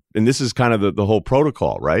a and this is kind of the whole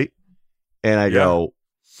protocol, right? And I go,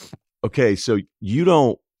 okay, so you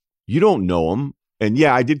don't know him. And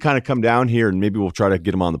yeah, I did kind of come down here, and maybe we'll try to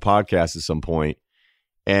get him on the podcast at some point.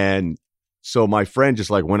 And so my friend just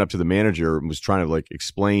like went up to the manager and was trying to like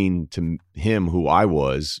explain to him who I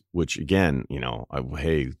was, which again,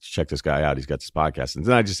 hey, check this guy out. He's got this podcast. And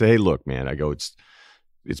then I just say, hey, look, man, I go,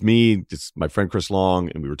 it's me, it's my friend Chris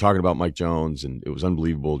Long, and we were talking about Mike Jones, and it was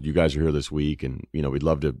unbelievable. You guys are here this week, and we'd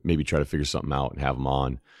love to maybe try to figure something out and have him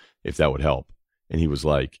on if that would help. And he was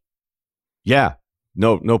like, yeah,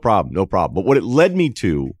 no problem. But what it led me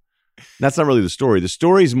to, that's not really the story. The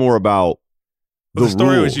story is more about the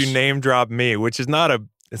story rules. was you name drop me, which is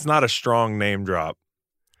it's not a strong name drop.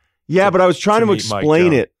 Yeah, but I was trying to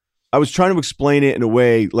explain it. I was trying to explain it in a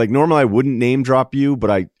way, like normally I wouldn't name drop you,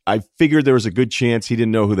 but I figured there was a good chance he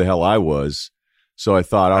didn't know who the hell I was. So I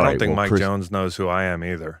thought, I don't think Mike Jones knows who I am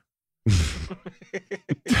either.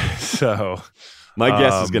 So my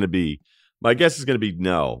guess is going to be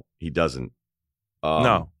no, he doesn't.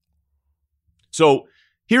 No. So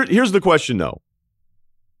here's the question though.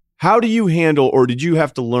 How do you handle, or did you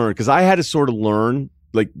have to learn? Because I had to sort of learn,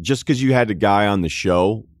 like just because you had a guy on the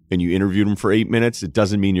show and you interviewed him for 8 minutes, it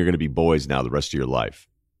doesn't mean you're going to be boys now the rest of your life.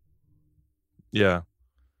 Yeah.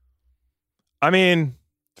 I mean,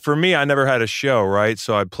 for me, I never had a show, right?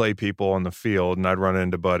 So I'd play people on the field and I'd run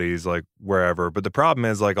into buddies like wherever. But the problem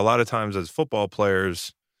is, like, a lot of times as football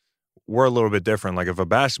players, we're a little bit different. Like if a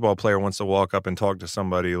basketball player wants to walk up and talk to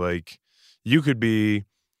somebody, like you could be,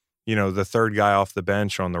 the third guy off the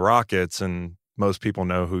bench on the Rockets, and most people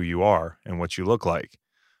know who you are and what you look like.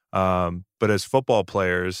 But as football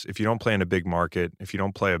players, if you don't play in a big market, if you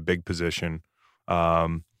don't play a big position,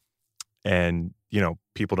 and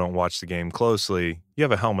people don't watch the game closely, you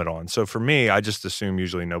have a helmet on. So for me, I just assume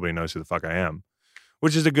usually nobody knows who the fuck I am,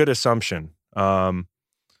 which is a good assumption. But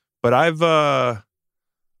I've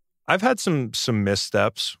had some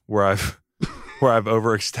missteps where I've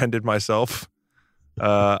overextended myself.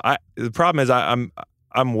 The problem is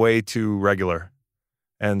I'm way too regular.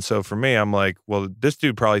 And so for me, I'm like, well, this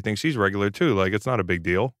dude probably thinks he's regular too. Like, it's not a big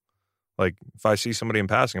deal. Like, if I see somebody in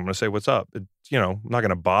passing, I'm going to say, what's up? I'm not going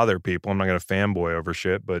to bother people. I'm not going to fanboy over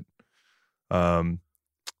shit. But, the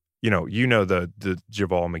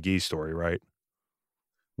Javal McGee story, right?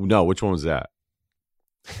 No, which one was that?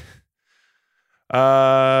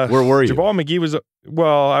 Where were you? Javal McGee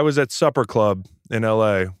I was at Supper Club in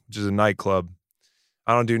LA, which is a nightclub.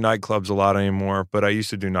 I don't do nightclubs a lot anymore, but I used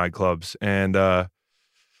to do nightclubs. And,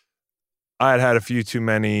 I had a few too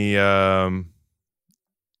many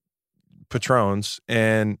Patrons,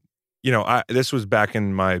 and this was back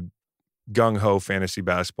in my gung ho fantasy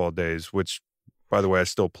basketball days, which, by the way, I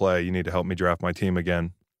still play. You need to help me draft my team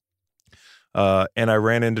again. And I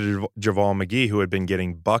ran into Javal McGee, who had been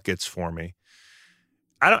getting buckets for me.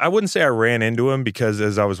 I wouldn't say I ran into him, because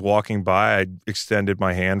as I was walking by, I extended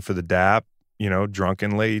my hand for the dap,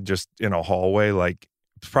 drunkenly, just in a hallway, like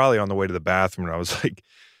probably on the way to the bathroom, and I was like,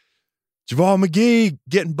 Javal McGee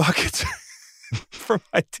getting buckets for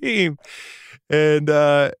my team, and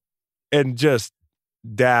just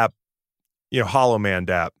dap, hollow man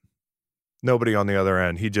dap. Nobody on the other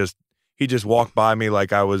end. He just walked by me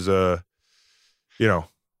like I was like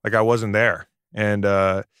I wasn't there. And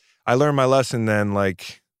I learned my lesson then.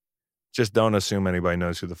 Like, just don't assume anybody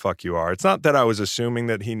knows who the fuck you are. It's not that I was assuming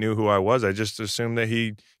that he knew who I was. I just assumed that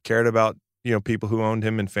he cared about people who owned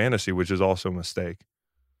him in fantasy, which is also a mistake.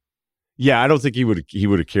 Yeah, I don't think he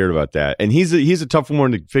would have cared about that. And he's a tough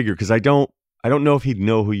one to figure, because I don't know if he'd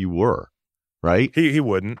know who you were, right? He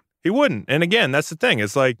wouldn't. He wouldn't. And again, that's the thing.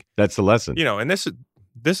 It's like, that's the lesson. And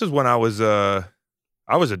this is when I was a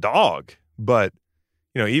dog. But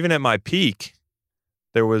even at my peak,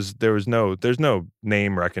 there's no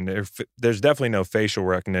name recognition. There's definitely no facial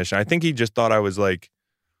recognition. I think he just thought I was like,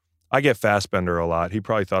 I get Fassbender a lot. He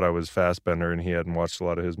probably thought I was Fassbender, and he hadn't watched a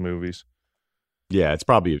lot of his movies. Yeah, it's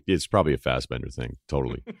probably a Fassbender thing.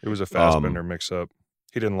 Totally. It was a Fassbender mix-up.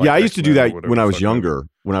 He didn't like. Yeah, I used to do that when I was younger. Ever.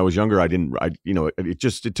 When I was younger,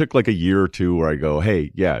 it took like a year or two where I go,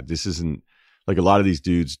 hey, yeah, this isn't like a lot of these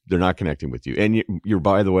dudes. They're not connecting with you, and you're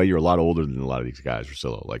by the way, you're a lot older than a lot of these guys.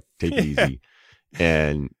 Russillo, like, take it easy.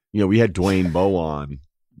 And we had Dwayne Bowe on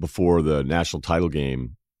before the national title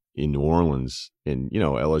game in New Orleans, and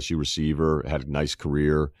LSU receiver, had a nice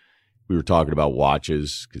career. We were talking about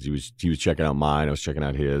watches, because he was checking out mine. I was checking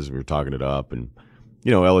out his. And we were talking it up, and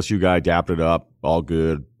LSU guy dapped it up, all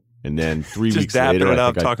good. And then 3 weeks later,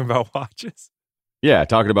 talking about watches. Yeah,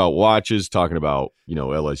 talking about watches, talking about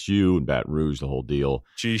LSU and Baton Rouge, the whole deal.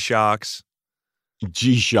 G-Shocks.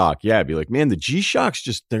 G-Shock, yeah. I'd be like, man, the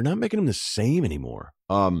G-Shocks they're not making them the same anymore.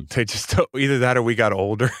 They just either that or we got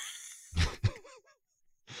older.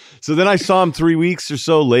 So then I saw him 3 weeks or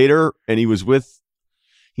so later, and he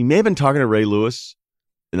may have been talking to Ray Lewis,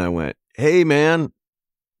 and I went, "Hey, man,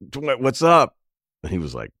 what's up?" And he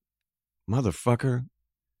was like, "Motherfucker,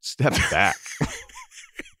 step back."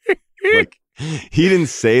 Like, he didn't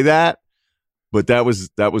say that, but that was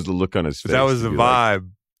the look on his face. That was the vibe. Like,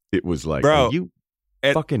 it was like, bro, are you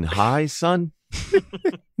fucking high, son?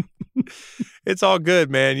 It's all good,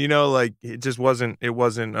 man. You know, like it wasn't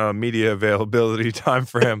media availability time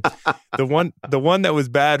for him. The one that was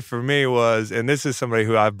bad for me was, and this is somebody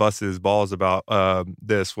who I've busted his balls about,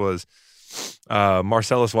 this was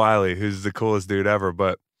Marcellus Wiley, who's the coolest dude ever.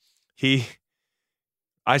 But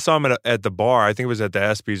I saw him at the bar. I think it was at the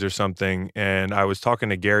ESPYs or something. And I was talking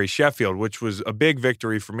to Gary Sheffield, which was a big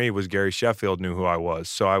victory for me, was Gary Sheffield knew who I was.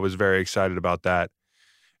 So I was very excited about that.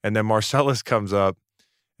 And then Marcellus comes up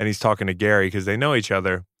and he's talking to Gary because they know each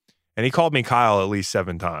other. And he called me Kyle at least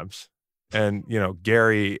 7 times. And, you know,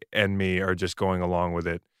 Gary and me are just going along with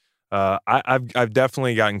it. I've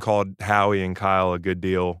definitely gotten called Howie and Kyle a good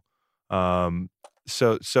deal.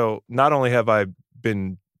 So not only have I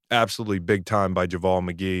been absolutely big time by Javal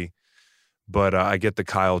McGee, but I get the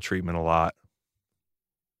Kyle treatment a lot.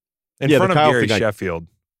 In front of Gary Sheffield.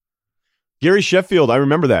 Gary Sheffield, I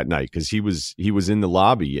remember that night because he was in the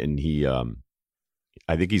lobby, and he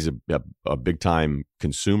I think he's a big time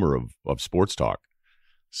consumer of sports talk.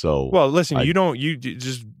 So well, listen,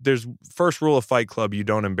 there's first rule of Fight Club: you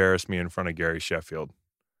don't embarrass me in front of Gary Sheffield.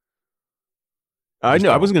 I know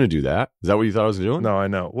I wasn't going to do that. Is that what you thought I was doing? No, I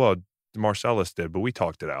know. Well, Marcellus did, but we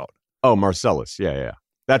talked it out. Oh, Marcellus, yeah,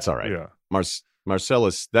 that's all right. Yeah,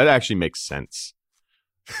 Marcellus, that actually makes sense.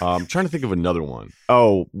 I'm trying to think of another one.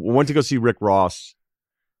 Oh, went to go see Rick Ross,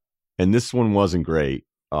 and this one wasn't great.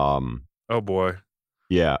 Oh boy.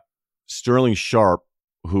 Yeah. Sterling Sharp,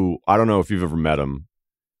 who I don't know if you've ever met him.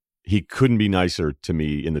 He couldn't be nicer to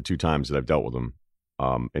me in the 2 times that I've dealt with him.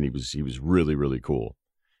 And he was really, really cool.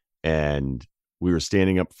 And we were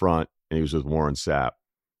standing up front, and he was with Warren Sapp.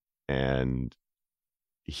 And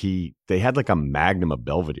they had like a Magnum of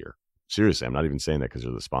Belvedere. Seriously, I'm not even saying that because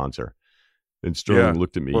they're the sponsor. And Sterling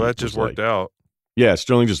looked at me. Well, that just worked out. Yeah,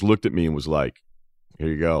 Sterling just looked at me and was like, "Here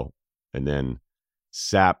you go." And then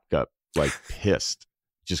Sapp got like pissed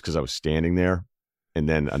just because I was standing there. And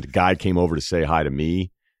then a guy came over to say hi to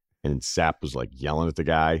me, and Sapp was like yelling at the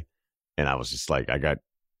guy. And I was just like, I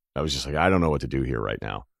don't know what to do here right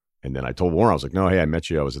now. And then I told Warren, I was like, "No, hey, I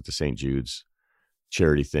met you. I was at the St. Jude's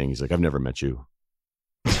charity thing." He's like, "I've never met you."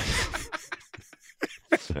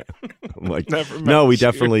 I'm like, "No,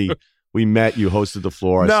 we met. You hosted the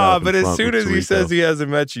floor." No, but as soon as he says he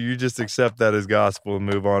hasn't met you, you just accept that as gospel and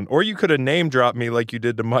move on. Or you could have name dropped me like you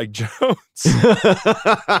did to Mike Jones.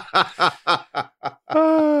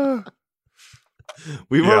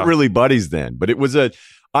 We weren't really buddies then, but it was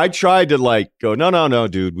I tried to like go, no,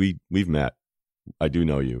 dude, we've met. I do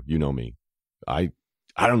know you. You know me. I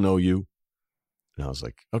don't know you. And I was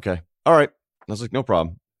like, okay, all right. I was like, no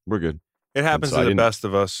problem. We're good. It happens to the best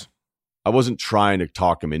of us. I wasn't trying to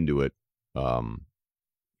talk him into it.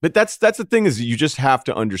 But that's the thing, is you just have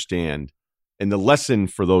to understand. And the lesson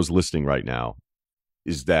for those listening right now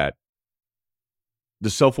is that the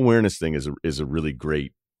self-awareness thing is a really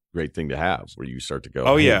great thing to have, where you start to go,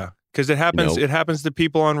 oh, hey, yeah. Because it happens. It happens to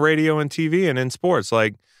people on radio and TV and in sports.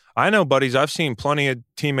 Like, I know buddies. I've seen plenty of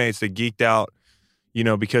teammates that geeked out,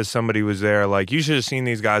 because somebody was there. Like, you should have seen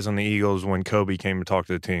these guys on the Eagles when Kobe came to talk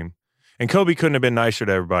to the team. And Kobe couldn't have been nicer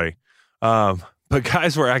to everybody. But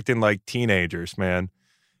guys were acting like teenagers, man.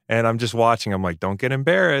 And I'm just watching. I'm like, don't get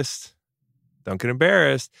embarrassed. Don't get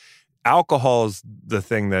embarrassed. Alcohol's the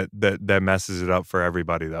thing that messes it up for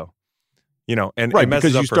everybody, though. And right, it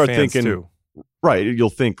messes because up you for start fans thinking, too. Right, you'll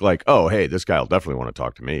think like, oh, hey, this guy will definitely want to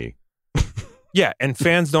talk to me. Yeah, and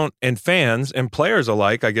fans and players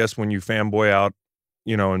alike, I guess, when you fanboy out,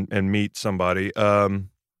 and meet somebody,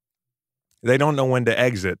 they don't know when to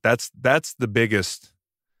exit. That's the biggest.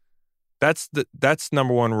 That's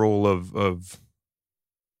number one rule of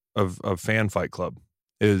Fan Fight Club,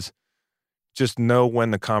 is just know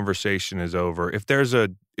when the conversation is over. If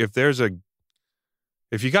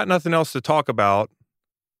you got nothing else to talk about,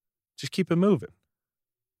 just keep it moving.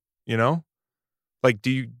 Like,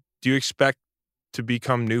 do you expect to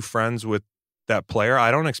become new friends with that player?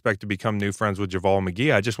 I don't expect to become new friends with Javal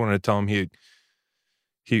McGee. I just wanted to tell him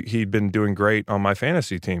he'd been doing great on my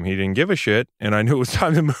fantasy team. He didn't give a shit, and I knew it was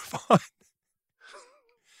time to move on.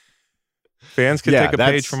 Fans could take a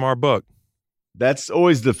page from our book. That's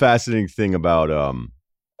always the fascinating thing about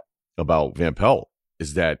Van Pelt,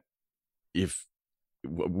 is that if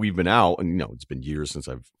we've been out, and it's been years since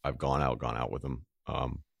I've gone out with him,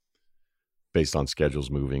 based on schedules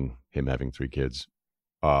moving, him having 3 kids.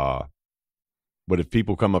 But if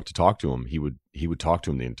people come up to talk to him, he would talk to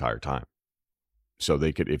them the entire time. So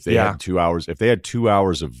they could, if they had 2 hours,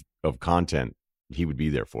 of content, he would be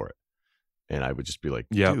there for it. And I would just be like,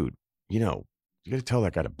 dude, you got to tell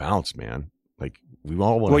that guy to bounce, man. Like, we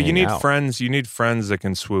all want to hang out. You need friends that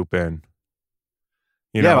can swoop in.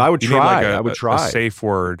 I would try. I would try. A safe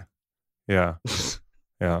word. Yeah.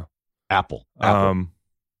 Yeah. Apple.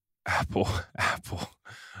 Apple.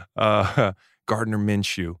 Gardner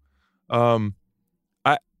Minshew.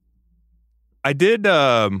 I did,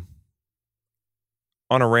 on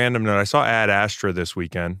a random note, I saw Ad Astra this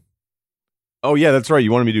weekend. Oh, yeah, that's right.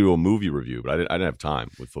 You wanted me to do a movie review, but I didn't have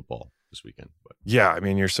time with football this weekend. But. Yeah, I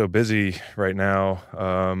mean, you're so busy right now,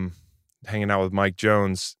 hanging out with Mike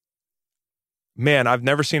Jones. Man, I've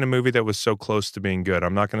never seen a movie that was so close to being good.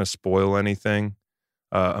 I'm not going to spoil anything.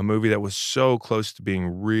 A movie that was so close to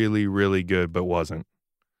being really, really good, but wasn't.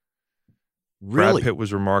 Really? Brad Pitt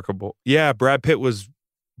was remarkable. Yeah, Brad Pitt was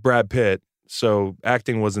Brad Pitt, so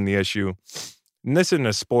acting wasn't the issue. And this isn't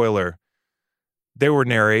a spoiler. They were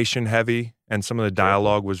narration heavy, and some of the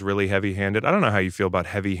dialogue was really heavy-handed. I don't know how you feel about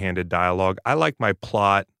heavy-handed dialogue. I like my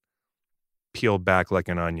plot peeled back like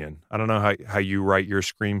an onion. I don't know how you write your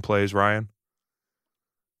screenplays, Ryan.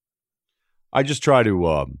 I just try to,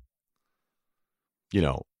 I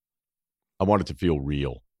want it to feel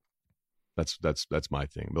real. That's my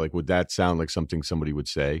thing. Like, would that sound like something somebody would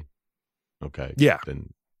say? Okay. Yeah. Then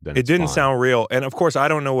it didn't sound real. And of course, I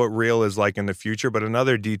don't know what real is like in the future, but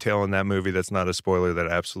another detail in that movie that's not a spoiler that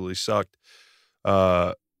absolutely sucked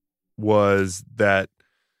was that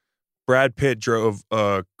Brad Pitt drove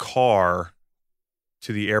a car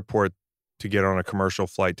to the airport to get on a commercial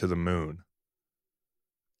flight to the moon.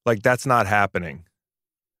 Like, that's not happening.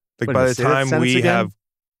 Like, by the time we have...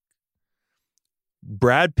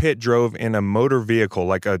 Brad Pitt drove in a motor vehicle,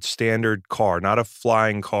 like a standard car, not a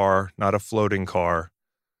flying car, not a floating car.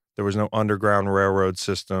 There was no underground railroad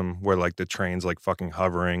system where, like, the train's, like, fucking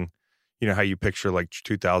hovering. You know how you picture, like,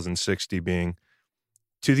 2060 being.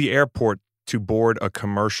 To the airport to board a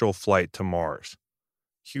commercial flight to Mars.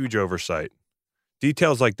 Huge oversight.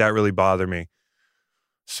 Details like that really bother me.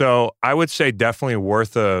 So I would say definitely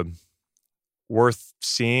worth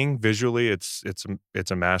seeing visually. It's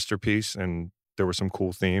a masterpiece, and there were some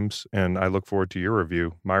cool themes, and I look forward to your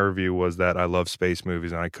review. My review was that I love space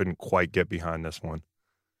movies, and I couldn't quite get behind this one.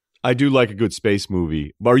 I do like a good space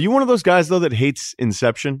movie. Are you one of those guys, though, that hates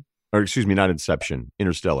Inception? Or excuse me, not Inception,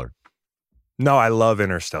 Interstellar. No, I love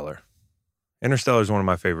Interstellar. Interstellar is one of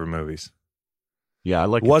my favorite movies. Yeah, I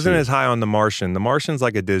like it. Wasn't too. as high on The Martian. The Martian's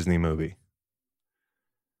like a Disney movie.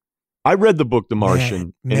 I read the book The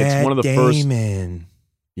Martian, and it's one of the first.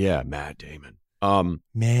 Yeah, Matt Damon.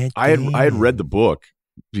 I had read the book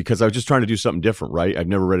because I was just trying to do something different, right? I've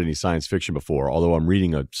never read any science fiction before, although I'm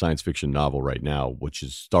reading a science fiction novel right now, which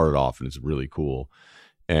is started off and it's really cool.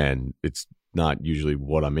 And it's not usually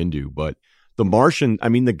what I'm into, but The Martian, I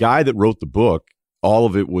mean, the guy that wrote the book, all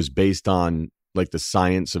of it was based on like the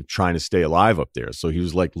science of trying to stay alive up there. So he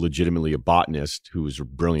was like legitimately a botanist who was a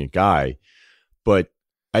brilliant guy. But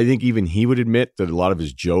I think even he would admit that a lot of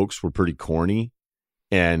his jokes were pretty corny.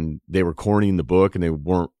 And they were corny in the book and they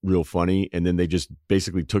weren't real funny. And then they just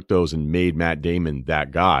basically took those and made Matt Damon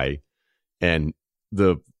that guy. And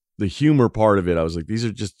the humor part of it, I was like, these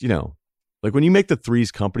are just, like when you make the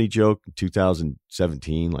Three's Company joke in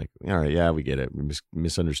 2017, like, all right, yeah, we get it.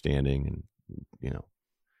 Misunderstanding and,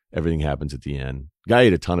 everything happens at the end. Guy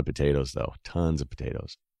ate a ton of potatoes, though. Tons of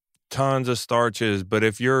potatoes. Tons of starches. But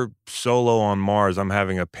if you're solo on Mars, I'm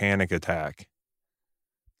having a panic attack.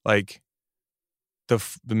 Like, the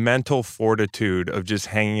mental fortitude of just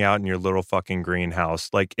hanging out in your little fucking greenhouse,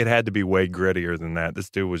 like it had to be way grittier than that. This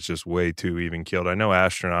dude was just way too even keeled. I know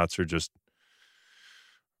astronauts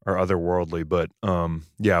are otherworldly, but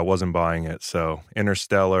yeah, I wasn't buying it. So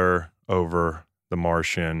Interstellar over The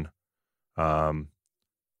Martian,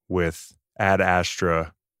 with Ad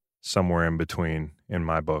Astra somewhere in between in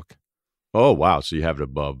my book. Oh wow! So you have it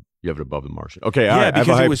above. You have it above The Martian. Okay, yeah, I have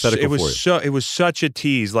a hypothetical for you. It was such a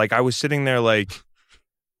tease. Like I was sitting there like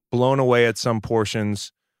blown away at some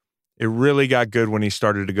portions. It really got good when he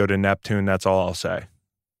started to go to Neptune. That's all I'll say.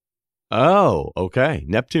 Oh, okay.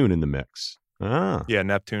 Neptune in the mix. Ah. Yeah,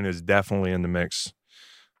 Neptune is definitely in the mix.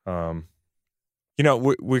 We're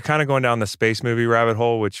kind of going down the space movie rabbit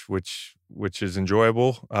hole, which is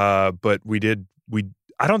enjoyable. But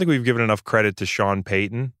I don't think we've given enough credit to Sean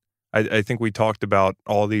Payton. I think we talked about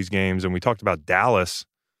all these games and we talked about Dallas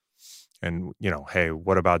And, hey,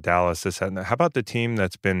 what about Dallas? This, that, and that. How about the team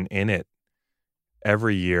that's been in it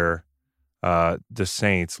every year, the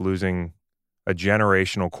Saints losing a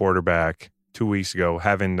generational quarterback 2 weeks ago,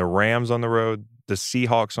 having the Rams on the road, the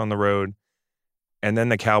Seahawks on the road, and then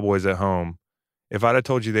the Cowboys at home. If I'd have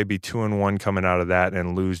told you they'd be 2-1 coming out of that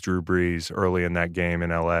and lose Drew Brees early in that game in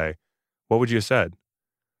LA, what would you have said?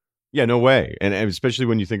 Yeah, no way. And especially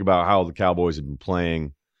when you think about how the Cowboys have been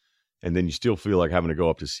playing, and then you still feel like having to go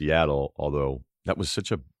up to Seattle, although that was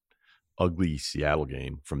such a ugly Seattle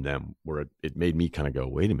game from them where it made me kind of go,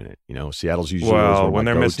 wait a minute, Seattle's usually when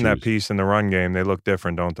they're missing that piece in the run game, they look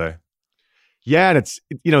different, don't they? Yeah, and it's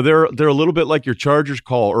they're a little bit like your Chargers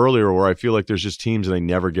call earlier, where I feel like there's just teams that they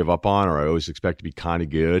never give up on, or I always expect to be kind of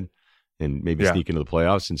good and maybe sneak into the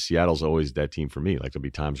playoffs. And Seattle's always that team for me. Like there'll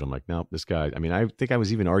be times where I'm like, no, this guy. I mean, I think I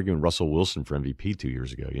was even arguing Russell Wilson for MVP 2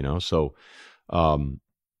 years ago. So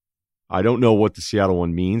I don't know what the Seattle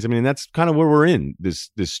one means. I mean, that's kind of where we're in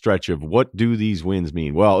this stretch of what do these wins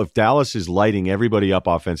mean? Well, if Dallas is lighting everybody up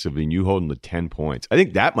offensively and you hold them to 10 points, I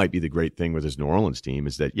think that might be the great thing with this New Orleans team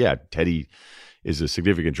is that, yeah, Teddy is a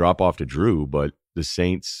significant drop off to Drew, but the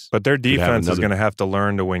Saints. But their defense is going to have to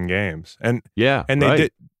learn to win games. And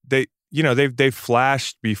they've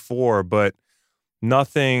flashed before, but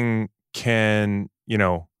nothing can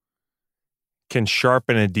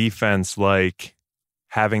sharpen a defense like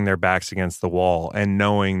having their backs against the wall and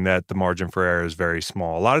knowing that the margin for error is very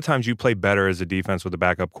small. A lot of times you play better as a defense with a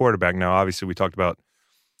backup quarterback. Now, obviously, we talked about,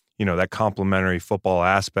 that complementary football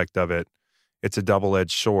aspect of it. It's a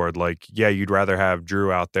double-edged sword. Like, yeah, you'd rather have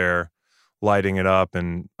Drew out there lighting it up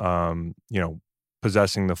and,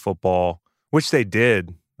 possessing the football, which they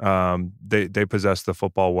did. They possessed the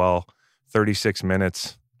football well, 36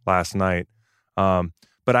 minutes last night.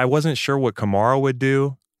 But I wasn't sure what Kamara would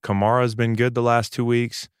do. Kamara's been good the last 2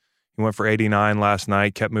 weeks. He went for 89 last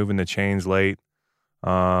night, kept moving the chains late.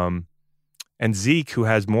 And Zeke, who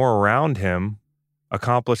has more around him,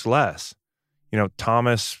 accomplished less.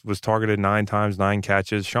 Thomas was targeted 9 times, 9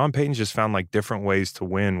 catches. Sean Payton's just found like different ways to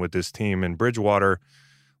win with this team. And Bridgewater,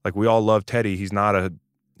 like we all love Teddy, he's not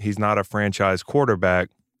a franchise quarterback.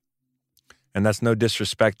 And that's no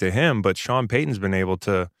disrespect to him, but Sean Payton's been able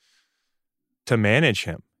to manage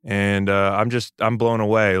him. And I'm blown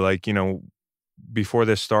away. Like, before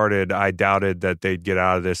this started, I doubted that they'd get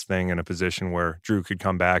out of this thing in a position where Drew could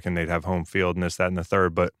come back and they'd have home field and this, that, and the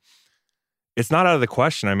third. But it's not out of the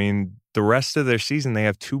question. I mean, the rest of their season, they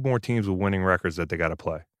have 2 more teams with winning records that they got to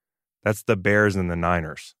play. That's the Bears and the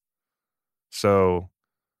Niners. So,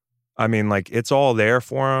 I mean, like, it's all there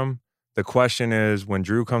for them. The question is, when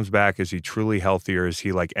Drew comes back, is he truly healthy or is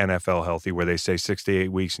he like NFL healthy where they say 6 to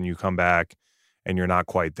 8 weeks and you come back and you're not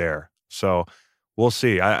quite there? So we'll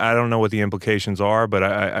see. I don't know what the implications are, but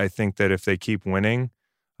I think that if they keep winning,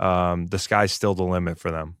 the sky's still the limit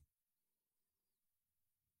for them.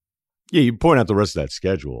 Yeah, you point out the rest of that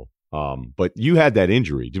schedule. But you had that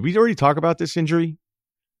injury. Did we already talk about this injury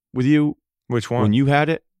with you? Which one? When you had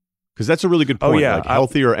it? Because that's a really good point. Oh, yeah. Like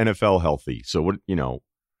healthy or NFL healthy. So what,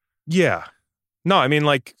 Yeah. No, I mean,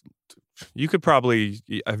 like, you could probably,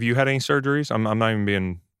 have you had any surgeries? I'm not even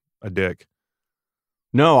being a dick.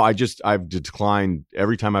 No, I've declined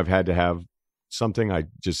every time I've had to have something. I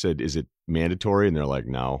just said, is it mandatory? And they're like,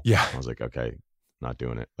 no. Yeah. I was like, okay, not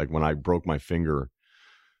doing it. Like when I broke my finger,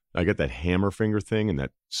 I got that hammer finger thing and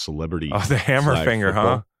that celebrity. Oh, the hammer finger,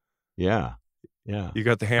 football. huh? Yeah. Yeah. You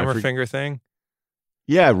got the hammer finger thing?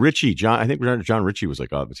 Yeah. I think John Ritchie was like,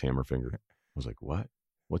 oh, it's hammer finger. I was like, what?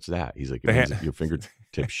 What's that? He's like, it means your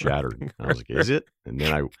fingertip shattered. And I was like, is it? And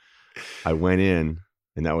then I went in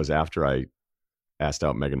and that was after I asked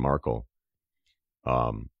out Meghan Markle.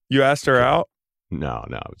 You asked her out? No,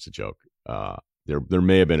 it's a joke. There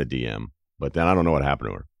may have been a DM, but then I don't know what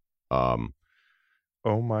happened to her.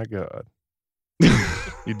 Oh my God.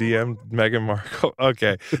 You DM'd Meghan Markle?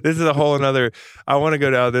 Okay. This is a whole another, I want to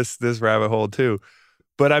go down this rabbit hole too.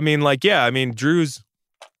 But I mean, like, yeah, I mean, Drew's,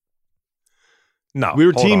 no. We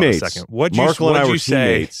were teammates. Markle and I were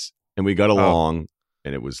say? teammates and we got along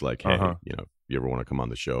and it was like, hey, Uh-huh. you ever want to come on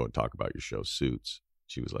the show and talk about your show Suits?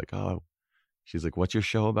 She was like, oh, she's like, what's your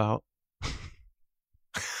show about?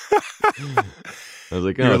 I was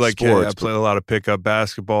like, oh, you were like, sports, yeah, I play a lot of pickup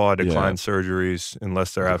basketball. I decline surgeries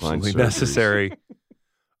unless they're absolutely necessary.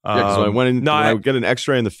 Yeah, because I went in. I got an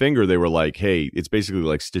X-ray in the finger. They were like, "Hey, it's basically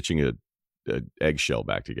like stitching a eggshell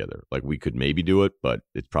back together. Like we could maybe do it, but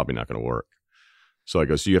it's probably not going to work." So I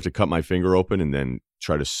go, "So you have to cut my finger open and then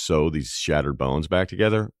try to sew these shattered bones back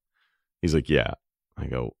together?" He's like, "Yeah." I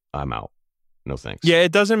go, "I'm out. No thanks." Yeah,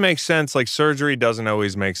 it doesn't make sense. Like surgery doesn't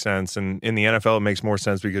always make sense, and in the NFL, it makes more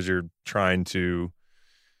sense because you're trying to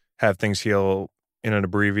have things heal in an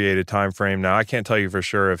abbreviated time frame. Now, I can't tell you for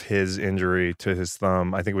sure if his injury to his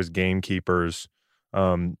thumb, I think it was gamekeepers,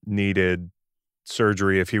 needed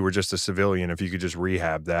surgery if he were just a civilian, if you could just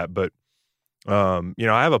rehab that. But, I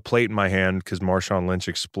have a plate in my hand because Marshawn Lynch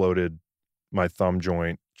exploded my thumb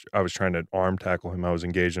joint. I was trying to arm tackle him. I was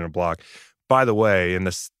engaged in a block. By the way, in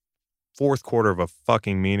the fourth quarter of a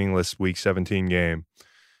fucking meaningless Week 17 game,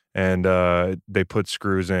 and they put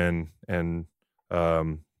screws in, and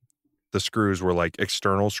the screws were like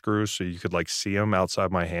external screws, so you could like see them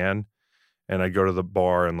outside my hand. And I'd go to the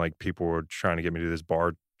bar, and like people were trying to get me to do this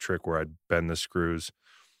bar trick where I'd bend the screws.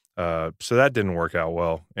 So that didn't work out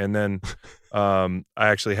well. And then I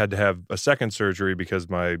actually had to have a second surgery because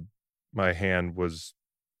my hand was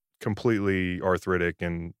completely arthritic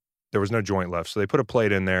and there was no joint left. So they put a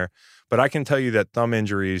plate in there. But I can tell you that thumb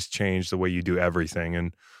injuries change the way you do everything.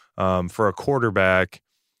 And for a quarterback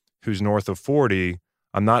who's north of 40,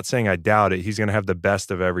 I'm not saying I doubt it. He's going to have the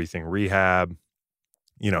best of everything, rehab,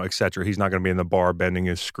 et cetera. He's not going to be in the bar bending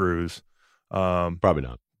his screws. Probably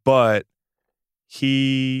not. But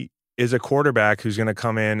he is a quarterback who's going to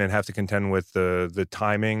come in and have to contend with the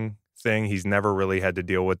timing thing. He's never really had to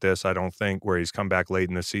deal with this, I don't think, where he's come back late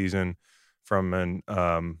in the season from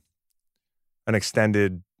an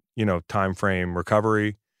extended, time frame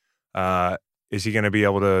recovery. Is he going to be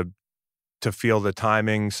able to feel the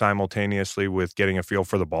timing simultaneously with getting a feel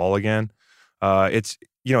for the ball again? It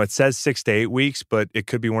says 6 to 8 weeks, but it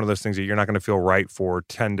could be one of those things that you're not going to feel right for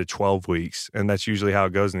 10 to 12 weeks. And that's usually how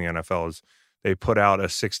it goes in the NFL is they put out a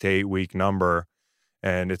 6 to 8 week number,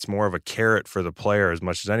 and it's more of a carrot for the player as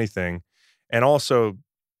much as anything. And also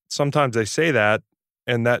sometimes they say that,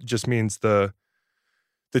 and that just means the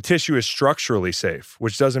tissue is structurally safe,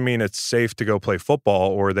 which doesn't mean it's safe to go play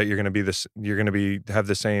football or that you're going to have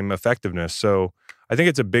the same effectiveness. So I think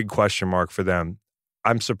it's a big question mark for them.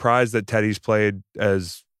 I'm surprised that Teddy's played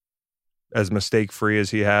as mistake-free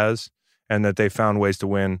as he has, and that they found ways to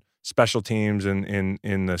win special teams in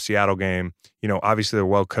the Seattle game. Obviously they're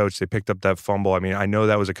well coached. They picked up that fumble. I mean, I know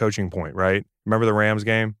that was a coaching point, right? Remember the Rams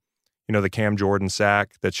game? The Cam Jordan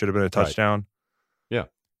sack that should have been a touchdown? Right.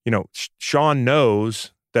 Yeah. Sean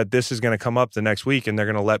knows that this is going to come up the next week, and they're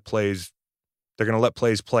going to let plays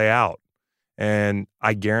play out. And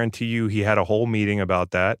I guarantee you he had a whole meeting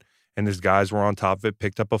about that, and his guys were on top of it,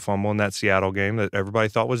 picked up a fumble in that Seattle game that everybody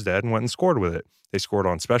thought was dead and went and scored with it. They scored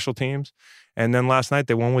on special teams, and then last night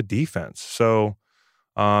they won with defense. So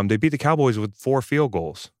they beat the Cowboys with 4 field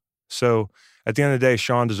goals. So at the end of the day,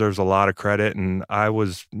 Sean deserves a lot of credit, and I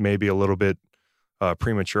was maybe a little bit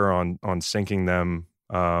premature on sinking them,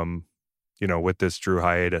 with this Drew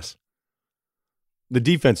hiatus. The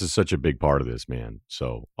defense is such a big part of this, man.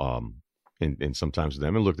 So, and sometimes with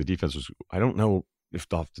them, and look, the defense was, I don't know if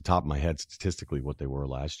off the top of my head statistically what they were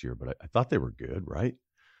last year, but I thought they were good, right?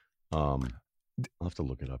 I'll have to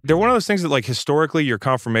look it up. They're one of those things that, like, historically, your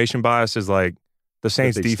confirmation bias is like the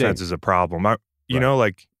Saints defense is a problem.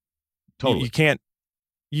 Totally.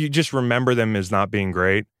 You just remember them as not being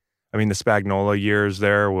great. I mean, the Spagnuolo years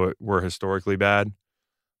there were historically bad.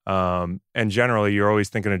 And generally, you're always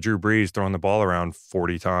thinking of Drew Brees throwing the ball around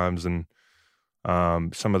 40 times and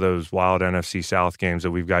some of those wild NFC South games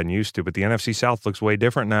that we've gotten used to. But the NFC South looks way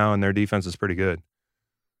different now, and their defense is pretty good.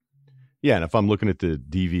 Yeah, and if I'm looking at the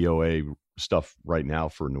DVOA stuff right now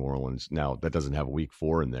for New Orleans, now that doesn't have Week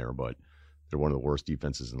 4 in there, but they're one of the worst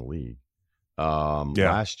defenses in the league.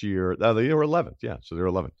 Last year, they were 11th. Yeah, so they're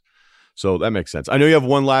 11th. So that makes sense. I know you have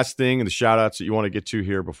one last thing and the shout-outs that you want to get to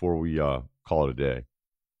here before we call it a day.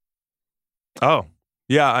 Oh,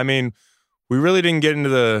 yeah. I mean, we really didn't get into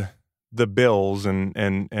the Bills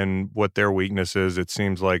and what their weakness is. It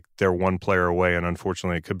seems like they're one player away, and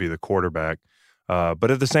unfortunately it could be the quarterback.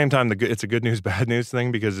 But at the same time, it's a good news, bad news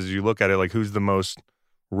thing, because as you look at it, like, who's the most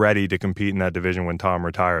ready to compete in that division when Tom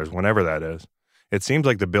retires, whenever that is? It seems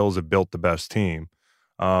like the Bills have built the best team.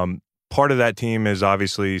 Part of that team is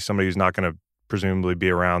obviously somebody who's not going to presumably be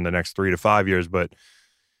around the next 3 to 5 years, but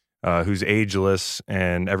who's ageless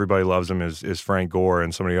and everybody loves him is Frank Gore,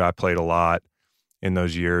 and somebody who I played a lot in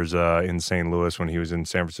those years in St. Louis when he was in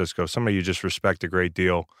San Francisco. Somebody you just respect a great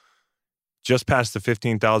deal. Just past the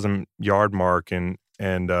 15,000 yard mark, and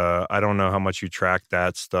I don't know how much you track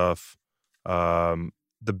that stuff.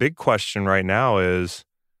 The big question right now is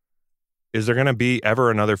there going to be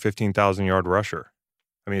ever another 15,000 yard rusher?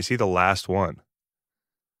 I mean, is he the last one?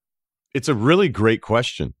 It's a really great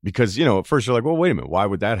question because, at first you're like, well, wait a minute, why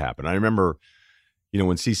would that happen? I remember,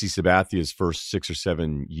 when CeCe Sabathia's first 6 or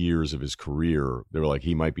 7 years of his career, they were like,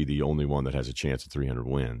 he might be the only one that has a chance at 300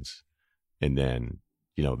 wins. And then,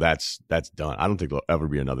 that's done. I don't think there'll ever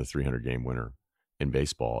be another 300 game winner in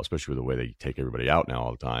baseball, especially with the way they take everybody out now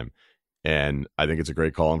all the time. And I think it's a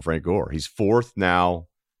great call on Frank Gore. He's fourth now.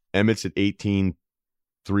 Emmett's at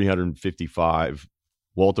 18,355.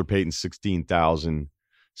 Walter Payton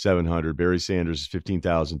 16,700. Barry Sanders is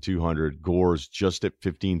 15,200. Gore's just at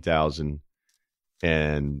 15,000.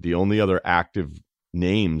 And the only other active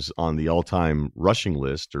names on the all-time rushing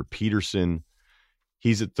list are Peterson.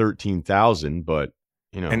 He's at 13,000, but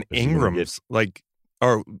and Ingram's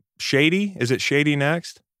or Shady. Is it Shady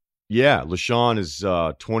next? Yeah, LaShawn is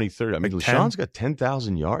 23rd. I mean, LaShawn's got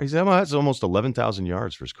 10,000 yards. That's almost 11,000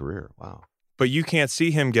 yards for his career. Wow. But you can't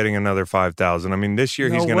see him getting another 5,000. I mean, this year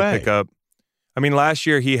he's going to pick up. I mean, last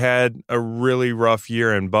year he had a really rough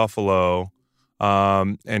year in Buffalo,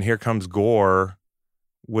 and here comes Gore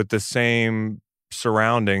with the same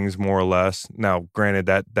surroundings, more or less. Now, granted,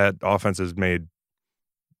 that offense has made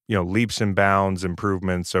leaps and bounds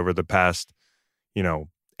improvements over the past 8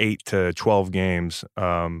 to 12 games.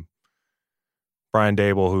 Brian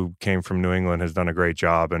Dable, who came from New England, has done a great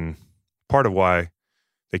job, and part of why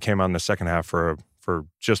they came out in the second half for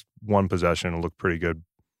just one possession and looked pretty good.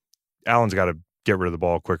 Allen's got to get rid of the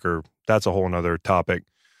ball quicker. That's a whole nother topic.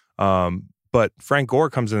 But Frank Gore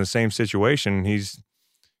comes in the same situation. He's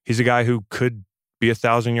a guy who could be a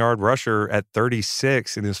 1,000-yard rusher at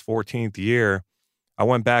 36 in his 14th year. I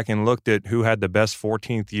went back and looked at who had the best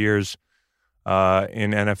 14th years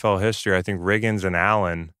in NFL history. I think Riggins and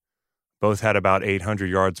Allen both had about 800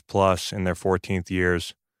 yards plus in their 14th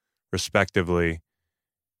years, respectively.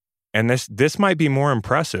 And this might be more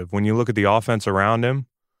impressive when you look at the offense around him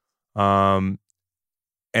and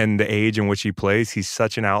the age in which he plays. He's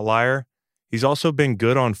such an outlier. He's also been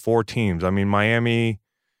good on 4 teams. I mean, Miami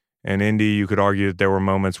and Indy, you could argue that there were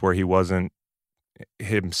moments where he wasn't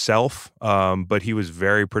himself, but he was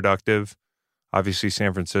very productive. Obviously,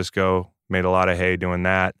 San Francisco made a lot of hay doing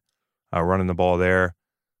that, running the ball there.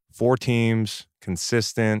 4 teams,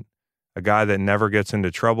 consistent, a guy that never gets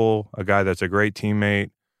into trouble, a guy that's a great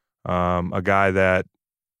teammate, a guy that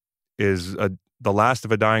is the last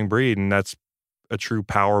of a dying breed, and that's a true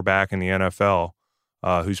power back in the NFL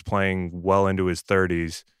who's playing well into his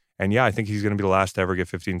 30s. And, yeah, I think he's going to be the last to ever get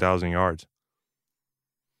 15,000 yards.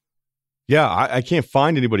 Yeah, I can't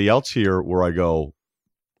find anybody else here where I go,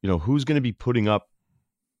 who's going to be putting up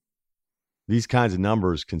these kinds of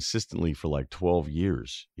numbers consistently for like 12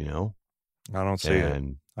 years, I don't see it.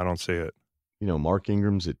 I don't see it. Mark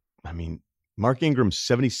Ingram's Mark Ingram's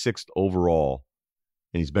 76th overall,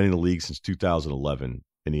 and he's been in the league since 2011,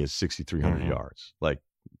 and he has 6,300 yards.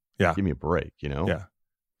 Give me a break, Yeah.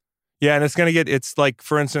 Yeah, and it's like,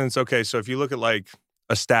 for instance, okay, so if you look at like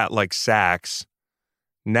a stat like sacks,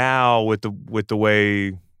 now with the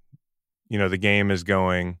way, the game is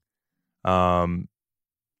going,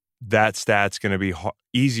 that stat's going to be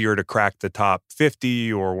easier to crack the top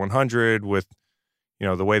 50 or 100 with,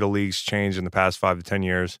 the way the league's changed in the past 5 to 10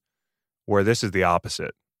 years, where this is the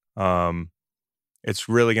opposite. It's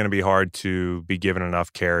really going to be hard to be given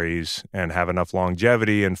enough carries and have enough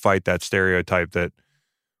longevity and fight that stereotype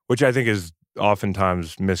which I think is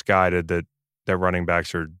oftentimes misguided, that running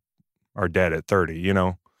backs are dead at 30,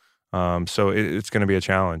 So it's going to be a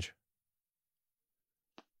challenge.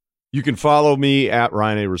 You can follow me at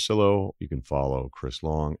Ryen A. Russillo. You can follow Chris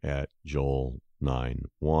Long at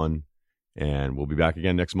Joel91. And we'll be back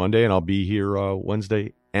again next Monday, and I'll be here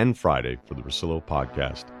Wednesday and Friday for the Russillo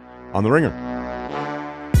podcast on The Ringer.